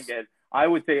enjoying it, I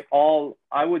would say all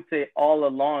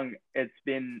along it's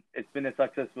been a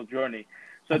successful journey.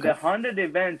 So Okay. the 100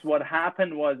 events, what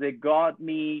happened was it got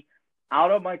me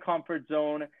out of my comfort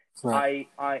zone. Right.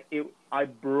 I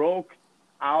broke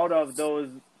out of those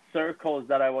circles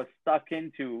that I was stuck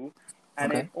into,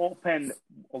 and Okay. it opened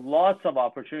lots of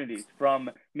opportunities, from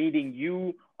meeting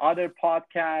you, other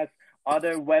podcasts,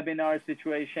 other webinar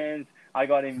situations. I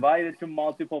got invited to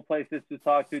multiple places to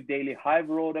talk to. Daily Hive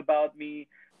wrote about me.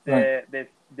 Right.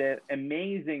 The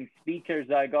amazing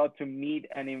speakers I got to meet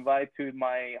and invite to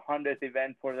my 100th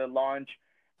event for the launch,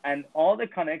 and all the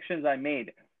connections I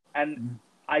made. And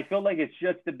I feel like it's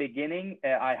just the beginning.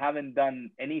 I haven't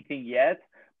done anything yet,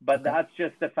 but Okay. that's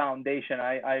just the foundation.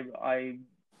 I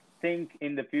think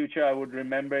in the future I would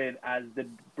remember it as the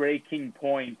breaking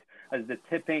point, as the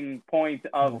tipping point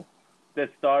of the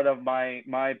start of my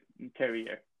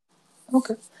career.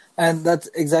 Okay. And that's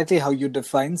exactly how you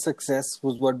define success,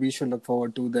 was what we should look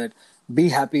forward to, that be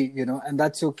happy, and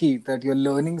that's your key, that you're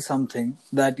learning something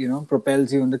that,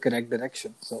 propels you in the correct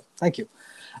direction. So thank you.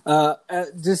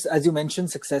 Just as you mentioned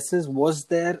successes, was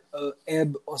there a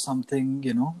ebb or something,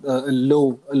 a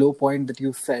low point that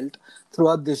you felt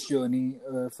throughout this journey,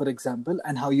 for example,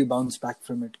 and how you bounce back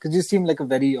from it? Because you seem like a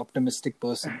very optimistic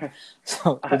person.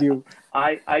 So could you?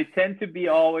 I tend to be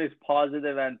always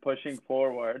positive and pushing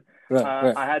forward. Right,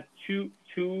 right. I had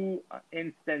two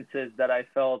instances that I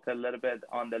felt a little bit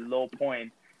on the low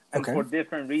point, and Okay. for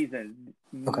different reasons.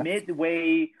 Okay.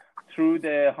 Midway through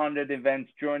the 100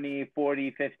 events journey,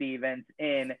 40, 50 events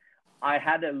in, I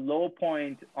had a low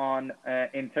point on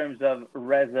in terms of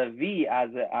Reza V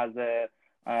as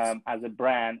a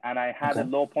brand, and I had a Okay.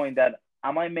 low point that,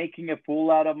 am I making a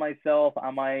fool out of myself?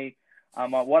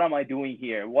 What am I doing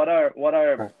here? What are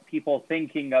Right. people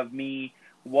thinking of me?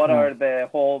 What are the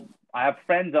whole? I have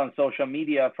friends on social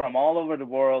media from all over the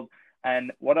world,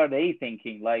 and what are they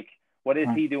thinking? Like, what is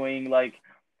he doing? Like,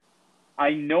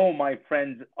 I know my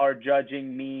friends are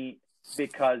judging me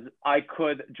because I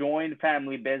could join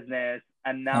family business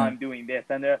and now I'm doing this.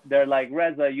 And they're like,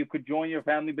 Reza, you could join your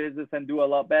family business and do a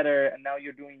lot better. And now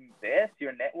you're doing this,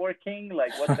 you're networking.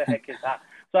 Like, what the heck is that?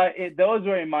 So those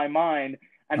were in my mind.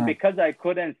 And because I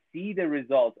couldn't see the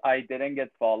results, I didn't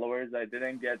get followers. I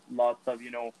didn't get lots of,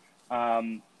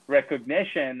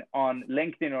 recognition on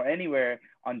LinkedIn or anywhere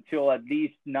until at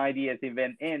least 90th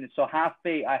event in. So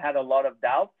halfway, I had a lot of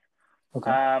doubts.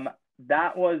 Okay.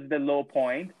 That was the low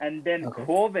point. And then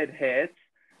COVID hits.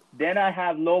 Then I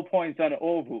have low points on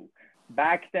Ovu.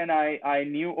 Back then, I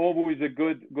knew Ovu is a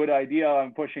good idea.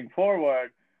 I'm pushing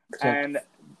forward. Correct. And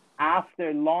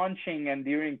after launching and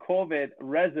during COVID,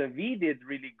 Reza V did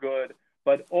really good,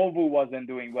 but Ovu wasn't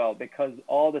doing well because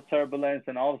all the turbulence,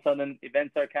 and all of a sudden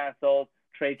events are canceled,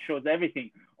 trade shows, everything.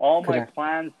 All my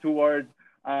plans towards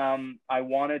I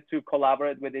wanted to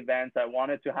collaborate with events. I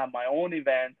wanted to have my own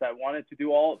events. I wanted to do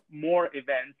more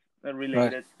events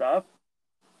related stuff.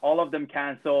 All of them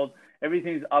canceled.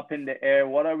 Everything's up in the air.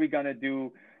 What are we going to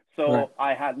do? So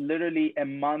I had literally a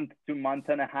month to month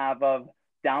and a half of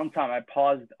downtime. I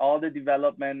paused all the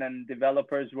development, and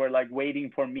developers were like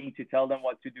waiting for me to tell them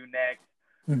what to do next.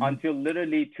 Until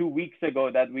literally 2 weeks ago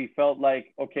that we felt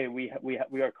like, okay, we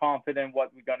are confident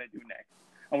what we're going to do next.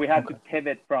 And we had to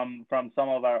pivot from some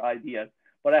of our ideas.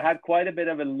 But I had quite a bit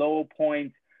of a low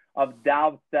point of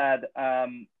doubt that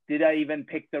did I even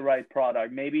pick the right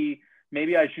product? Maybe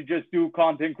I should just do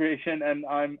content creation, and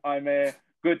I'm a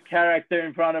good character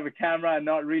in front of a camera and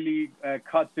not really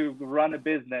cut to run a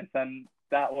business. And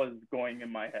that was going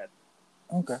in my head.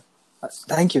 Okay.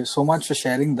 Thank you so much for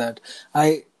sharing that.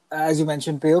 as you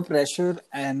mentioned, peer pressure,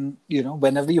 and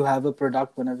whenever you have a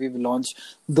product, whenever you launch,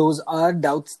 those are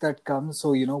doubts that come.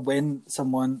 So when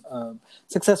someone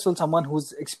successful, someone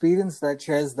who's experienced that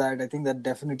shares that, I think that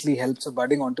definitely helps a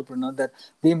budding entrepreneur, that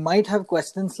they might have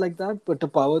questions like that, but to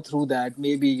power through that,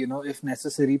 maybe if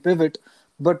necessary, pivot,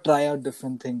 but try out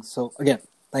different things. So again,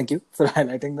 thank you for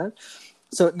highlighting that.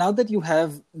 So now that you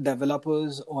have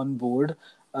developers on board,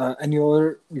 and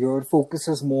your focus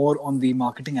is more on the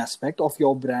marketing aspect of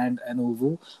your brand and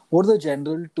Ovo, what are the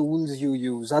general tools you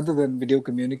use other than video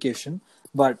communication,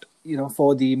 but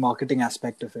for the marketing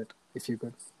aspect of it, if you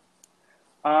could?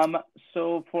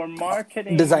 So for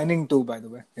marketing, designing too, by the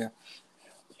way, yeah.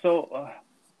 So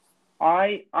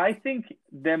I think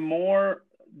the more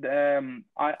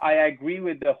I agree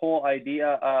with the whole idea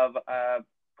of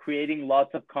creating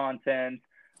lots of content,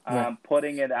 Right.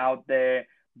 putting it out there,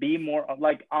 be more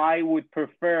like, I would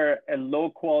prefer a low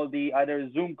quality either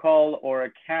Zoom call or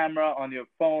a camera on your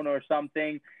phone or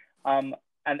something,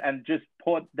 and just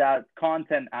put that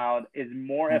content out is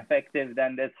more effective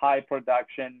than this high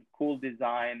production, cool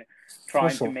design,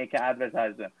 trying to make an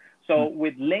advertisement. So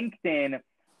with LinkedIn,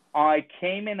 I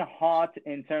came in hot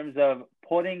in terms of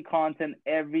putting content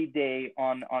every day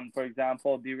on for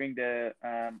example, during the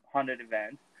 100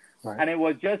 events. Right. And it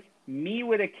was just me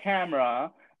with a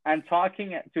camera and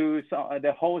talking to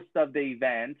the host of the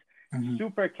event,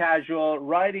 super casual,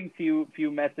 writing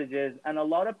few messages. And a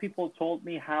lot of people told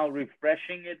me how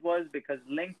refreshing it was, because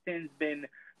LinkedIn's been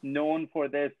known for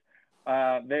this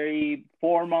very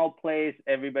formal place.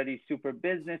 Everybody's super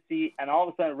businessy. And all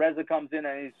of a sudden Reza comes in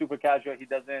and he's super casual. He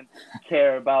doesn't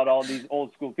care about all these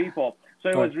old school people. So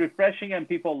it was refreshing and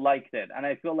people liked it. And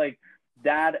I feel like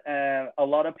that a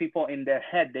lot of people in their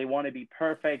head, they want to be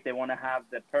perfect. They want to have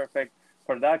the perfect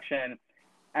production.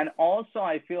 And also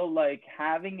I feel like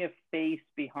having a face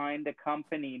behind the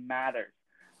company matters.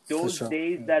 Those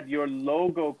days that your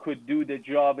logo could do the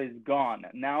job is gone.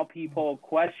 Now people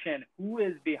question who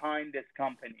is behind this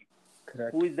company.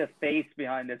 Correct. Who is the face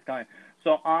behind this company.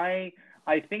 So I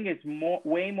think it's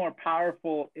way more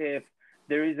powerful if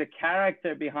there is a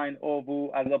character behind Ovo,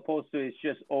 as opposed to it's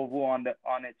just Ovo on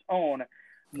its own.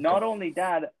 Not only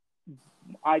that,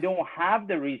 I don't have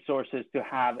the resources to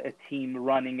have a team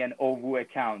running an Ovo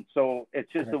account. So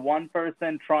it's just a one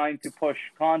person trying to push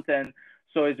content.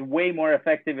 So it's way more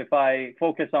effective if I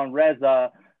focus on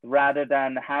Reza rather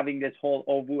than having this whole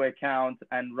Ovo account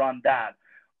and run that,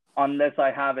 unless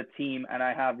I have a team and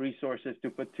I have resources to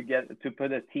put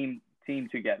a team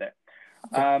together.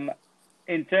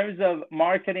 In terms of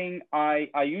marketing, I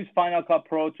use Final Cut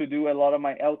Pro to do a lot of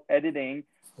my editing,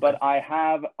 but I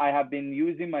have been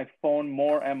using my phone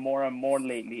more and more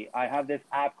lately. I have this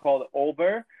app called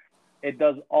Over. It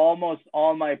does almost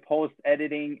all my post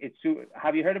editing.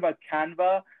 Have you heard about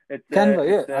Canva?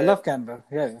 Canva, I love Canva.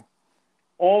 Yeah.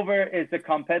 Over is a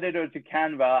competitor to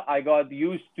Canva. I got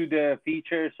used to the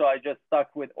feature, so I just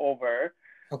stuck with Over.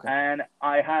 Okay. And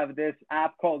I have this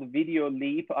app called Video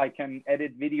Leap. I can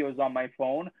edit videos on my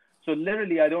phone. So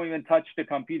literally, I don't even touch the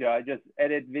computer. I just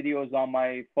edit videos on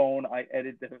my phone. I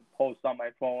edit the posts on my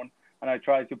phone, and I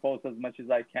try to post as much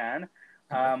as I can.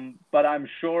 But I'm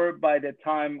sure by the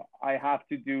time I have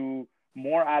to do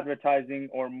more advertising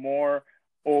or more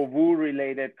Ovo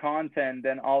related content,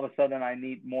 then all of a sudden I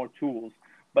need more tools.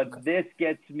 But this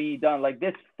gets me done. Like,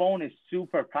 this phone is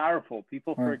super powerful.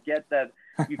 People forget that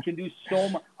you can do so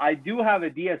much. I do have a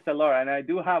DSLR and I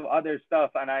do have other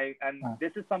stuff, and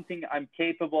this is something I'm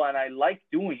capable and I like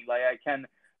doing. Like, I can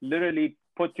literally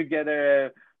put together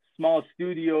a small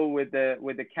studio with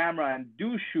the camera and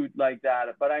do shoot like that.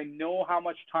 But I know how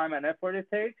much time and effort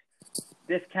it takes.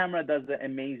 This camera does an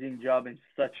amazing job in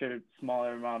such a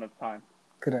smaller amount of time.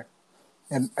 Correct.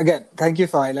 And again, thank you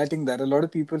for highlighting that. A lot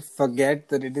of people forget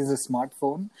that it is a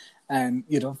smartphone and,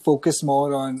 focus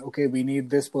more on, okay, we need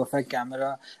this perfect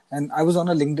camera. And I was on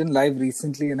a LinkedIn Live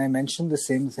recently and I mentioned the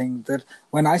same thing, that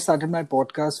when I started my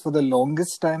podcast, for the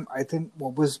longest time, I think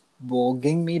what was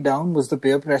bogging me down was the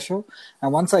peer pressure.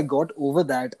 And once I got over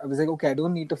that, I was like, okay, I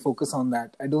don't need to focus on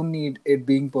that. I don't need it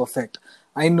being perfect.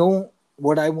 I know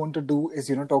what I want to do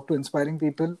is, talk to inspiring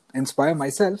people, inspire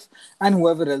myself and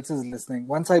whoever else is listening.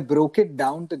 Once I broke it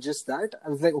down to just that, I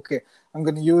was like, okay, I'm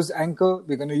going to use Anchor.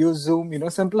 We're going to use Zoom,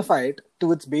 simplify it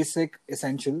to its basic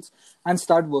essentials and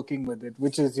start working with it,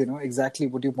 which is, exactly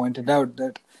what you pointed out,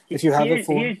 that if you have a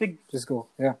phone, just go.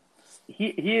 Yeah.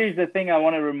 Here's the thing I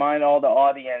want to remind all the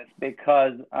audience,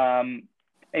 because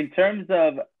in terms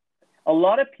of a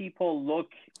lot of people look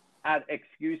at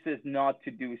excuses not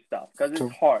to do stuff because True.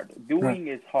 it's hard. Doing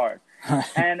is hard.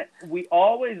 And we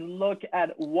always look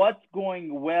at what's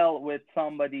going well with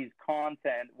somebody's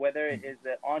content, whether it is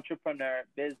an entrepreneur,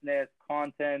 business,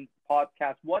 content,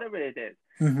 podcast, whatever it is.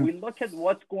 We look at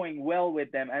what's going well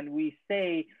with them and we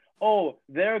say, oh,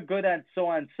 they're good at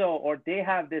so and so, or they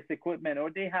have this equipment,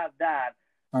 or they have that.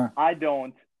 I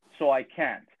don't, so I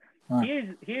can't.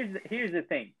 Here's the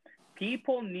thing.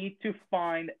 People need to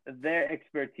find their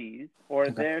expertise or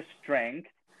their strength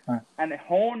and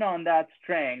hone on that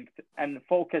strength and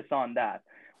focus on that.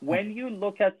 When you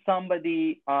look at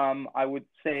somebody, I would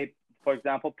say, for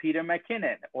example, Peter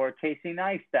McKinnon or Casey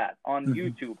Neistat on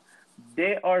YouTube,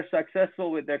 they are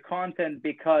successful with their content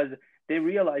because they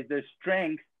realize their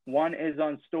strength. One is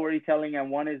on storytelling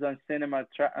and one is on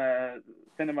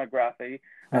cinematography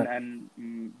and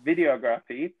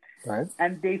videography. Right.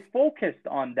 And they focused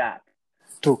on that.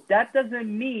 True. That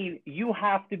doesn't mean you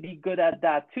have to be good at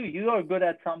that too. You are good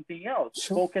at something else.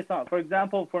 Sure. Focus on. For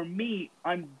example, for me,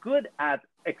 I'm good at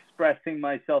expressing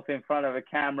myself in front of a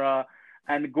camera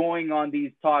and going on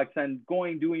these talks and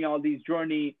doing all these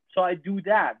journeys. So I do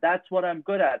that. That's what I'm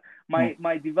good at.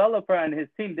 My developer and his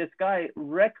team, this guy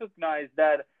recognized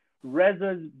that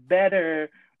Reza's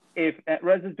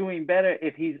doing better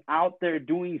if he's out there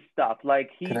doing stuff.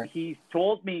 Like he's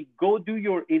told me, go do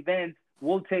your events.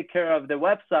 We'll take care of the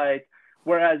website.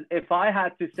 Whereas if I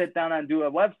had to sit down and do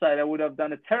a website, I would have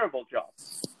done a terrible job.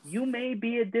 You may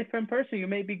be a different person. You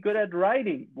may be good at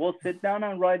writing. We'll sit down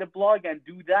and write a blog and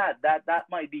do that. That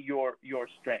might be your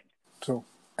strength. True.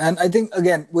 And I think,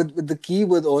 again, with the key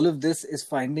with all of this is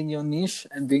finding your niche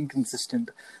and being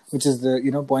consistent, which is the,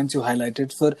 points you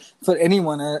highlighted. For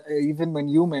anyone, even when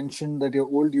you mentioned that your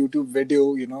old YouTube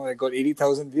video, I got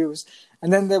 80,000 views,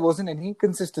 and then there wasn't any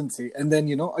consistency. And then,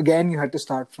 again, you had to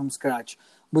start from scratch,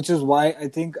 which is why I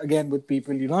think, again, with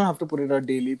people, you don't have to put it out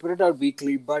daily, put it out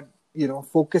weekly, but,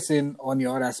 focus in on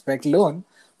your aspect, learn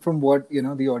from what,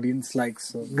 the audience likes.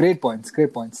 So great points.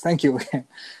 Thank you again.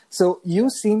 So you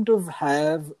seem to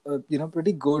have a,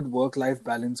 pretty good work-life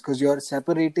balance because you're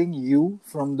separating you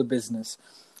from the business.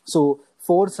 So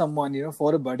for someone,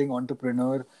 for a budding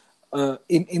entrepreneur,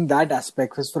 in that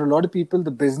aspect, because for a lot of people,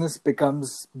 the business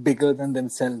becomes bigger than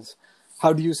themselves.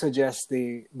 How do you suggest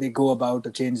they go about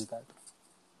to change that?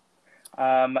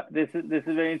 This is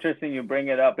very interesting you bring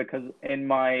it up because in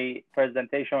my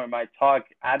presentation or my talk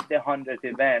at the 100th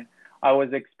event, I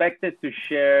was expected to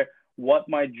share what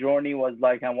my journey was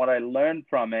like and what I learned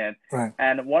from it. Right.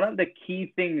 And one of the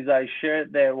key things I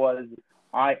shared there was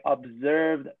I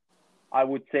observed, I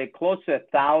would say, close to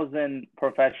 1,000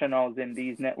 professionals in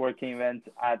these networking events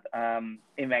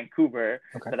in Vancouver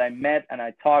that I met and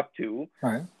I talked to.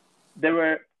 Right.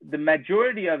 The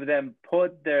majority of them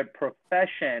put their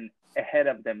profession ahead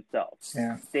of themselves.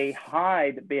 Yeah. They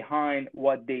hide behind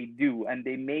what they do and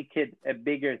they make it a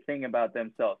bigger thing about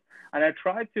themselves. And I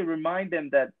try to remind them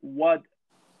that what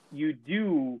you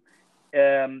do,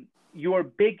 you're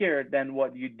bigger than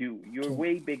what you do. You're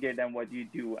way bigger than what you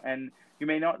do. And you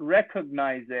may not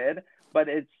recognize it, but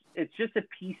it's just a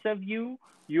piece of you.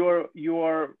 You're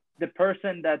the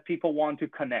person that people want to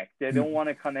connect. They don't want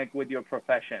to connect with your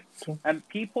profession. And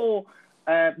people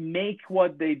make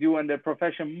what they do in their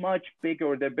profession much bigger,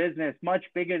 or their business much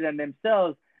bigger than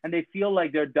themselves, and they feel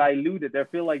like they're diluted. They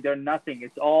feel like they're nothing.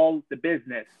 It's all the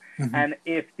business. And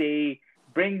if they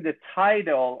bring the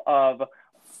title of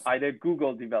either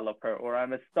Google developer, or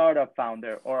I'm a startup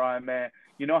founder, or I'm a,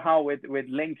 how with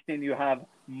LinkedIn you have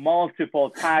multiple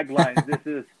taglines. This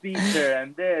is a speaker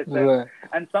and this,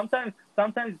 and sometimes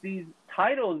these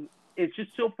titles, it's just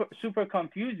super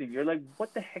confusing. You're like,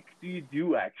 what the heck do you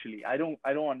do actually? I don't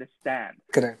understand.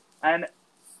 Correct. And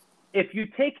if you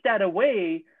take that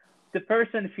away, the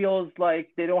person feels like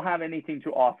they don't have anything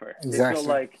to offer. Exactly. They feel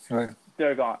like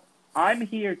they're gone. I'm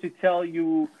here to tell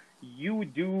you, you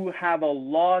do have a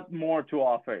lot more to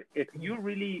offer. If you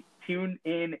really tune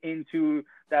into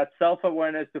that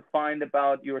self-awareness to find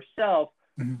about yourself,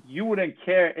 you wouldn't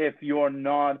care if you're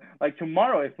not, like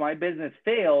tomorrow, if my business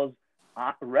fails,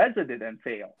 Reza didn't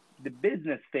fail. The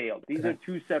business failed. These are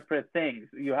two separate things.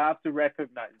 You have to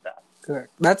recognize that.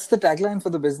 Correct. That's the tagline for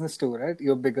the business too, right?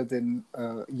 You're bigger than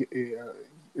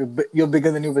you're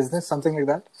bigger than your business, something like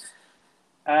that.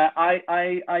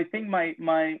 I think my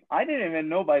I didn't even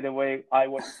know, by the way, I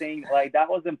was saying, like, that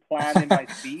wasn't planned in my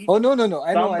speech. Oh no.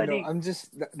 I know. I'm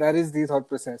just, that is the thought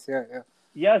process. Yeah.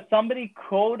 Yeah, somebody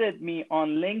quoted me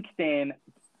on LinkedIn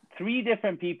 3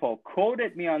 different people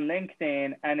quoted me on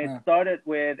LinkedIn, and it started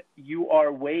with, "You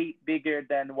are way bigger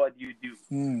than what you do."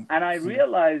 And I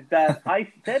realized that I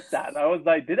said that. I was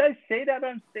like, did I say that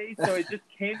on stage? So it just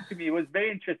came to me. It was very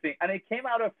interesting. And it came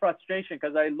out of frustration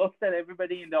because I looked at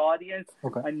everybody in the audience.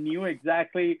 I knew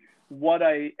exactly what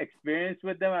I experienced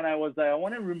with them. And I was like, I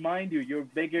want to remind you, you're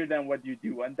bigger than what you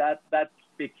do. And that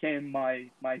became my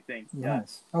thing.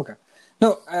 Nice. Okay.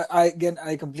 No,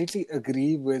 I completely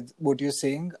agree with what you're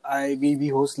saying. We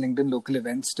host LinkedIn local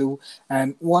events too,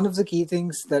 and one of the key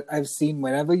things that I've seen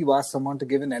whenever you ask someone to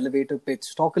give an elevator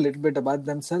pitch, talk a little bit about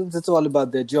themselves, it's all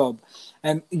about their job,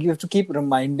 and you have to keep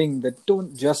reminding that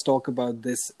don't just talk about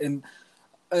this. And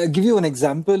give you an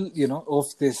example, of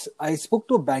this. I spoke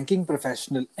to a banking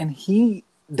professional, and he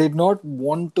did not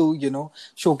want to,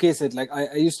 showcase it. Like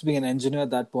I used to be an engineer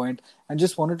at that point and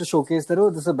just wanted to showcase that,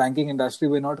 this is a banking industry,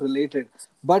 we're not related.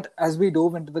 But as we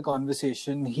dove into the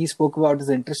conversation, he spoke about his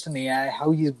interest in AI,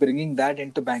 how he's bringing that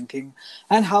into banking,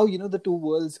 and how, the two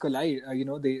worlds collide,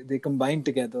 they combine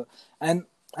together. And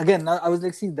again, I was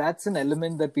like, see, that's an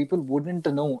element that people wouldn't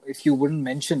know if you wouldn't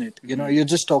mention it. You're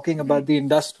just talking about the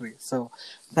industry. So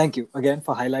thank you again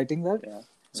for highlighting that. Yeah.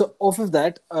 So off of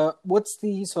that, what's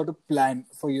the sort of plan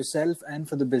for yourself and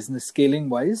for the business scaling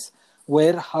wise?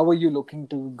 How are you looking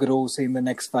to grow, say, in the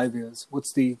next 5 years?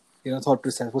 What's the thought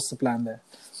process? What's the plan there?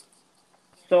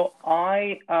 So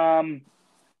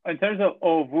in terms of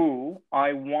Ovu,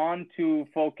 I want to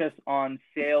focus on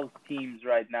sales teams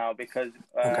right now because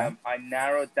I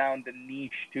narrowed down the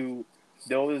niche to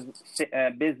those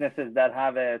businesses that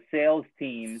have a sales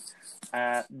teams.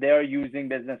 They're using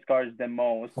business cards the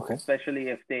most, especially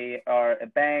if they are a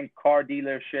bank, car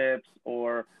dealerships,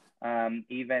 or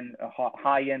even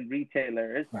high-end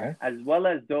retailers, as well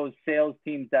as those sales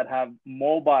teams that have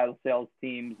mobile sales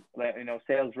teams,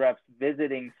 sales reps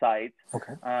visiting sites.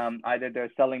 Either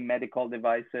they're selling medical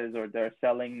devices or they're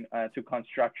selling to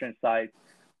construction sites.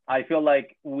 I feel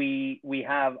like we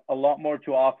have a lot more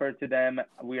to offer to them.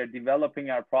 We are developing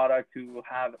our product to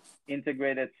have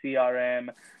integrated CRM,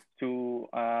 to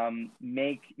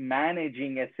make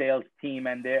managing a sales team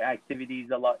and their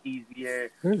activities a lot easier,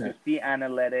 to see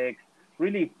analytics,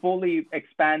 really fully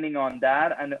expanding on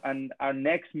that. And our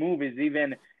next move is,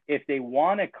 even if they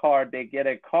want a card, they get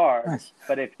a card.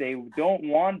 But if they don't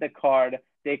want the card,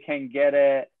 they can get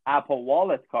a Apple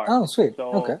Wallet card. Oh, sweet.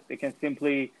 So they can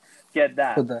simply get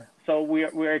that. So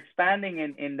we're expanding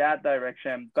in that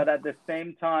direction. But at the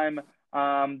same time,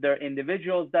 there are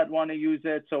individuals that want to use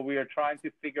it. So we are trying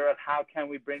to figure out how can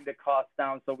we bring the cost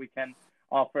down so we can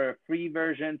offer a free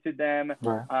version to them.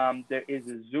 There is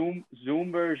a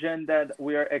Zoom version that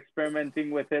we are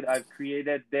experimenting with it. I've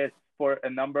created this for a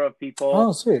number of people.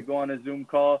 Oh, sweet. To go on a Zoom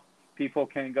call. People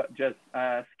can just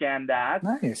scan that.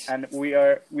 Nice. And we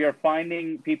are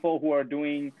finding people who are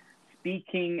doing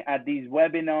speaking at these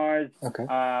webinars.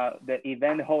 The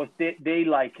event hosts, they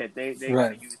like it. They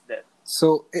want to use this.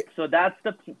 So that's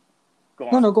the go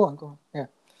on. No, go on. Yeah.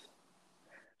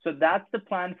 So that's the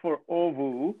plan for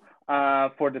Ovu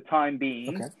for the time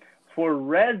being. For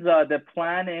Reza, the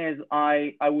plan is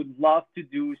I would love to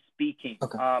do speaking.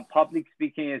 Public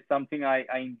speaking is something I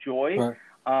enjoy.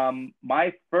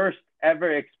 My first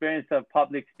ever experience of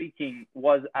public speaking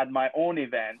was at my own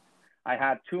event. I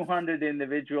had 200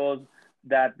 individuals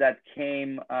that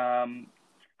came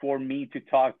for me to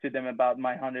talk to them about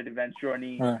my 100 events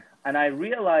journey. And I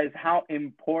realized how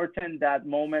important that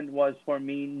moment was for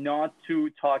me not to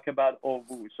talk about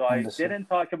Ovu. So I didn't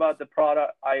talk about the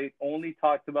product. I only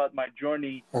talked about my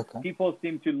journey. People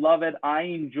seemed to love it. I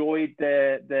enjoyed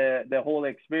the whole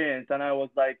experience. And I was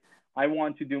like, I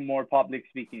want to do more public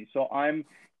speaking. So I'm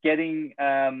getting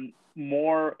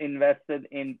more invested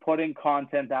in putting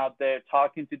content out there,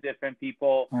 talking to different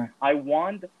people. I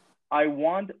want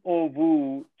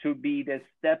Ovu to be the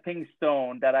stepping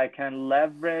stone that I can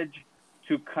leverage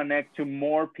to connect to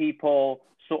more people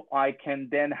so I can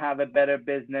then have a better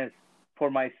business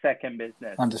for my second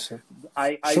business. Understood.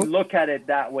 I look at it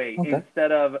that way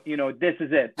instead of, this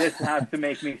is it. This has to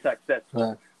make me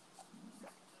successful.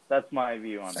 That's my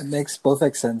view on it. It makes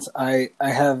perfect sense. I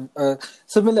have a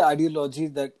similar ideology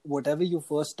that whatever you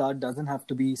first start doesn't have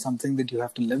to be something that you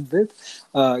have to live with.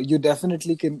 You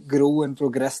definitely can grow and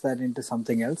progress that into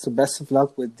something else. So best of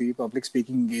luck with the public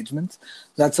speaking engagements.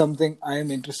 That's something I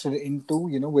am interested into,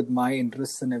 with my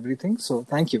interests and everything. So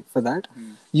thank you for that.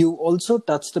 You also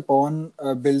touched upon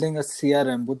building a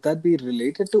CRM. Would that be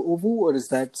related to Ovu, or is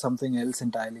that something else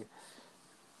entirely?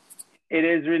 It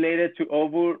is related to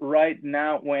Ovo. Right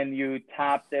now, when you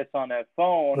tap this on a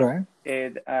phone, right,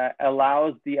 it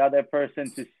allows the other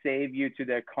person to save you to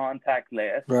their contact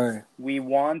list. right, We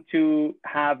want to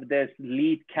have this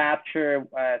lead capture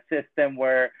system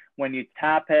where when you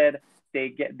tap it, they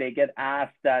get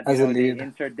asked that as a they lead,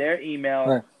 enter their email,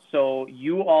 right, so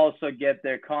you also get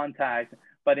their contact.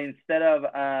 But instead of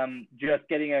just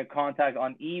getting a contact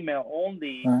on email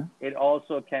only, right. it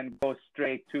also can go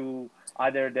straight to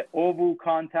either the Ovo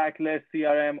contact list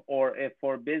CRM, or if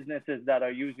for businesses that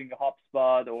are using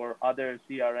HubSpot or other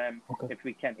CRM, Okay. if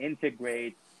we can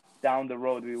integrate down the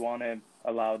road, we want to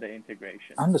allow the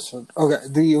integration. Understood. Okay.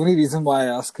 The only reason why I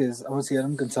ask is I'm a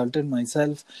CRM consultant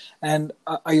myself, and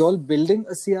are you all building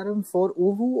a CRM for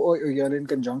Ovo, or you're in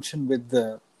conjunction with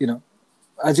the,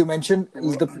 as you mentioned,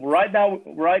 Right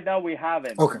now we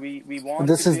haven't. Okay. We want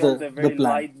This to is build the a very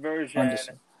plan. light version,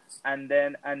 Understood. and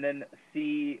then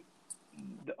see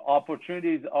the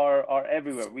opportunities are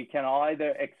everywhere. We can either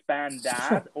expand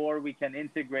that or we can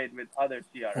integrate with other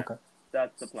CRM. Okay.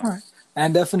 That's the plan. All right.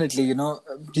 And definitely,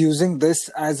 using this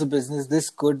as a business, this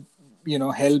could,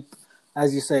 help,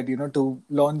 as you said, to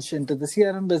launch into the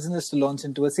CRM business, to launch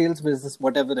into a sales business,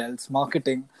 whatever else,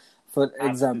 marketing, for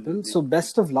example. Absolutely. So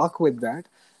best of luck with that.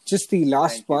 Just the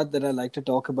last part that I like to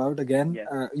talk about, again,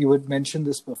 Yes. You had mentioned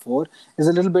this before, is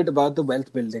a little bit about the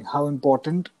wealth building, how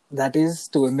important that is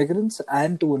to immigrants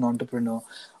and to an entrepreneur.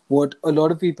 What a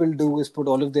lot of people do is put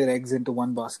all of their eggs into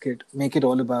one basket, make it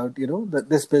all about,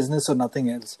 this business or nothing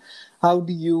else. How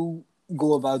do you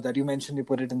go about that? You mentioned you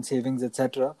put it in savings,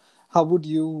 etc. How would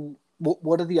you,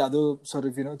 what are the other sort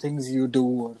of, things you do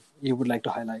or you would like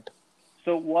to highlight?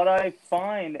 So what I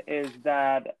find is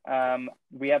that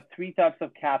we have three types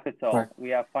of capital. Right. We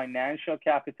have financial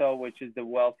capital, which is the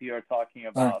wealth you're talking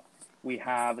about. Right. We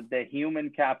have the human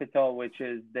capital, which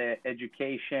is the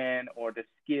education or the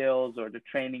skills or the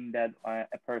training that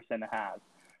a person has.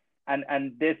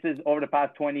 And this is over the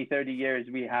past 20, 30 years,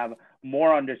 we have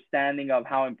more understanding of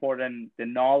how important the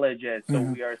knowledge is. So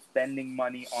we are spending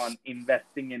money on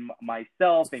investing in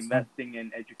myself, investing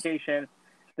in education.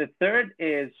 The third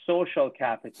is social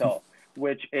capital,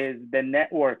 which is the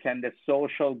network and the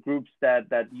social groups that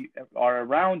you are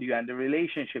around you and the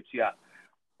relationships you have.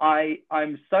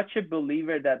 I'm such a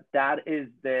believer that is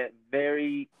the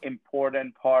very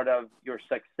important part of your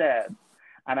success.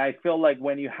 And I feel like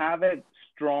when you have a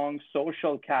strong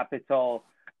social capital,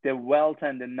 the wealth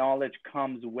and the knowledge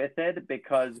comes with it,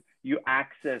 because you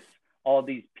access all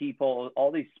these people,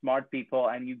 all these smart people,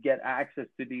 and you get access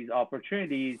to these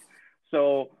opportunities.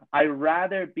 So I'd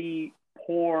rather be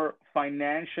poor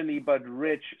financially but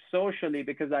rich socially,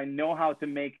 because I know how to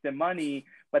make the money.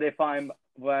 But if I'm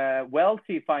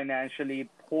wealthy financially,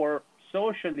 poor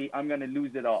socially, I'm going to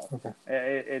lose it all. Okay.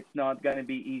 It's not going to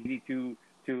be easy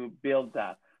to build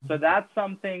that. So that's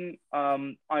something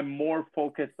I'm more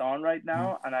focused on right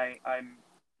now, and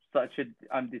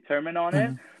I'm determined on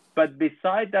it. But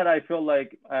besides that, I feel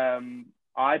like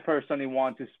I personally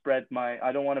want to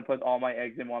I don't want to put all my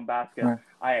eggs in one basket. Right.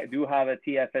 I do have a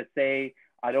TFSA.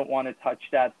 I don't want to touch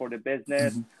that for the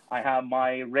business. I have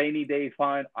my rainy day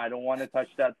fund. I don't want to touch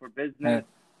that for business.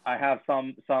 I have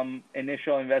some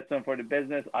initial investment for the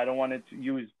business. I don't want to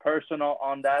use personal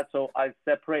on that. So I've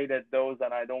separated those,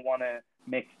 and I don't want to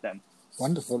mix them.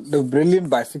 Wonderful. The brilliant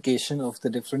bifurcation of the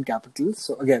different capitals.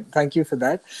 So again, thank you for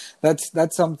that.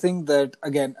 That's something that,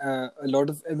 again, a lot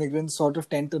of immigrants sort of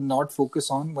tend to not focus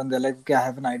on when they're like, okay, I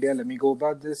have an idea. Let me go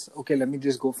about this. Okay, let me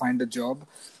just go find a job.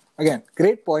 Again,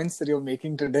 great points that you're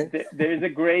making today. There's a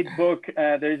great book.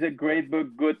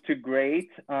 Good to Great,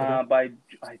 by,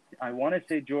 I want to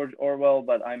say George Orwell,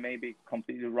 but I may be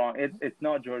completely wrong. It's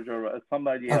not George Orwell. It's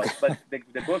somebody else. But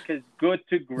the book is Good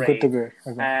to Great. Good to Great.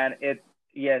 Okay. And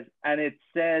yes, and it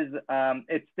says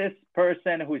it's this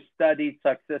person who studied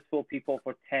successful people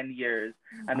for 10 years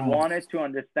and wanted to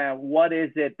understand what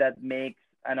is it that makes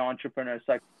an entrepreneur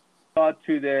successful. Got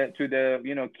to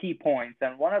the key points,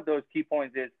 and one of those key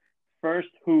points is first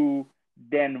who,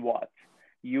 then what.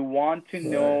 You want to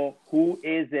know who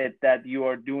is it that you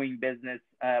are doing business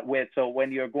with. So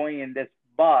when you're going in this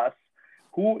bus,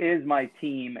 who is my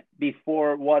team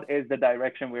before what is the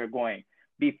direction we're going?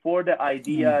 Before the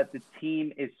idea, the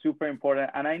team is super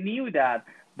important. And I knew that,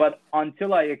 but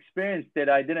until I experienced it,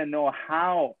 I didn't know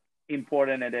how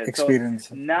important it is. Experience.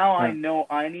 So now I know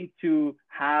I need to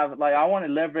have, I want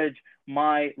to leverage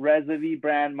my Rezavi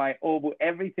brand, my Ovo,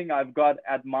 everything I've got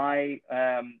at my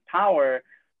power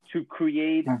to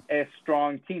create a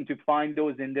strong team, to find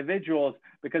those individuals.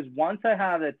 Because once I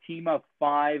have a team of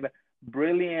 5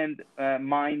 brilliant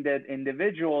minded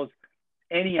individuals,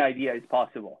 any idea is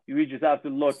possible. You just have to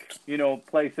look,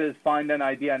 places, find an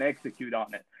idea and execute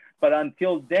on it. But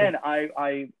until then,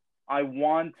 I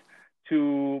want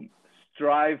to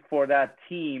strive for that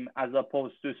team as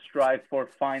opposed to strive for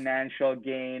financial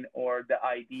gain or the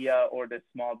idea or the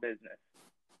small business.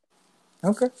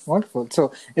 Okay, wonderful.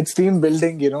 So it's team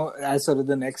building, as sort of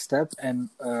the next step, and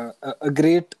a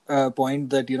great point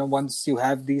that, once you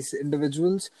have these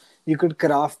individuals, you could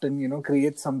craft and,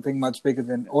 create something much bigger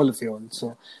than all of you all.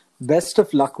 So best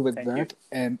of luck with that.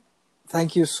 And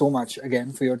thank you so much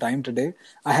again for your time today.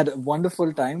 I had a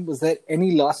wonderful time. Was there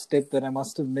any last tip that I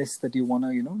must have missed that you want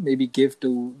to, maybe give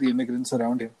to the immigrants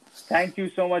around here? Thank you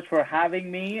so much for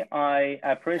having me. I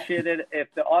appreciate it.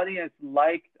 If the audience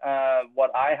liked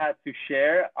what I had to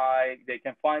share, they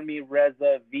can find me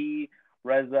Reza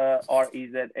RezaVee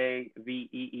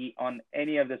on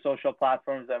any of the social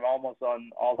platforms. I'm almost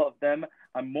on all of them.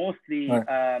 I'm mostly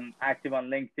active on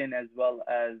LinkedIn as well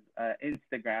as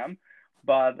Instagram.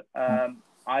 But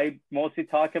I mostly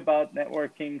talk about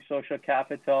networking, social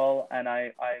capital, and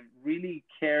I really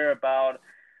care about.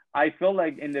 I feel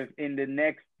like in the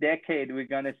next decade, we're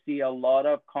going to see a lot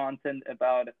of content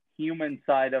about human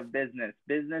side of business.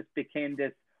 Business became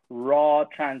this raw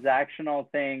transactional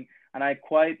thing, and I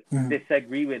quite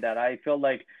disagree with that. I feel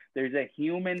like there's a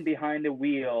human behind the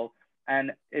wheel,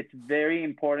 and it's very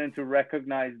important to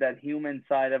recognize that human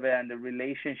side of it and the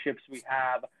relationships we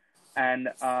have. And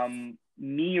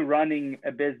me running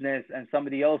a business and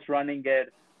somebody else running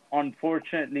it,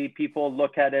 unfortunately, people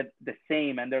look at it the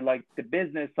same and they're like, the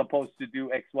business is supposed to do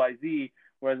XYZ,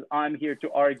 whereas I'm here to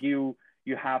argue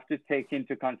you have to take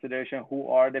into consideration who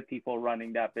are the people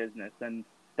running that business. And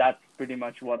that's pretty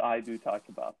much what I do talk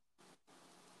about.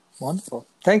 Wonderful.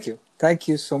 Thank you. Thank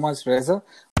you so much, Reza.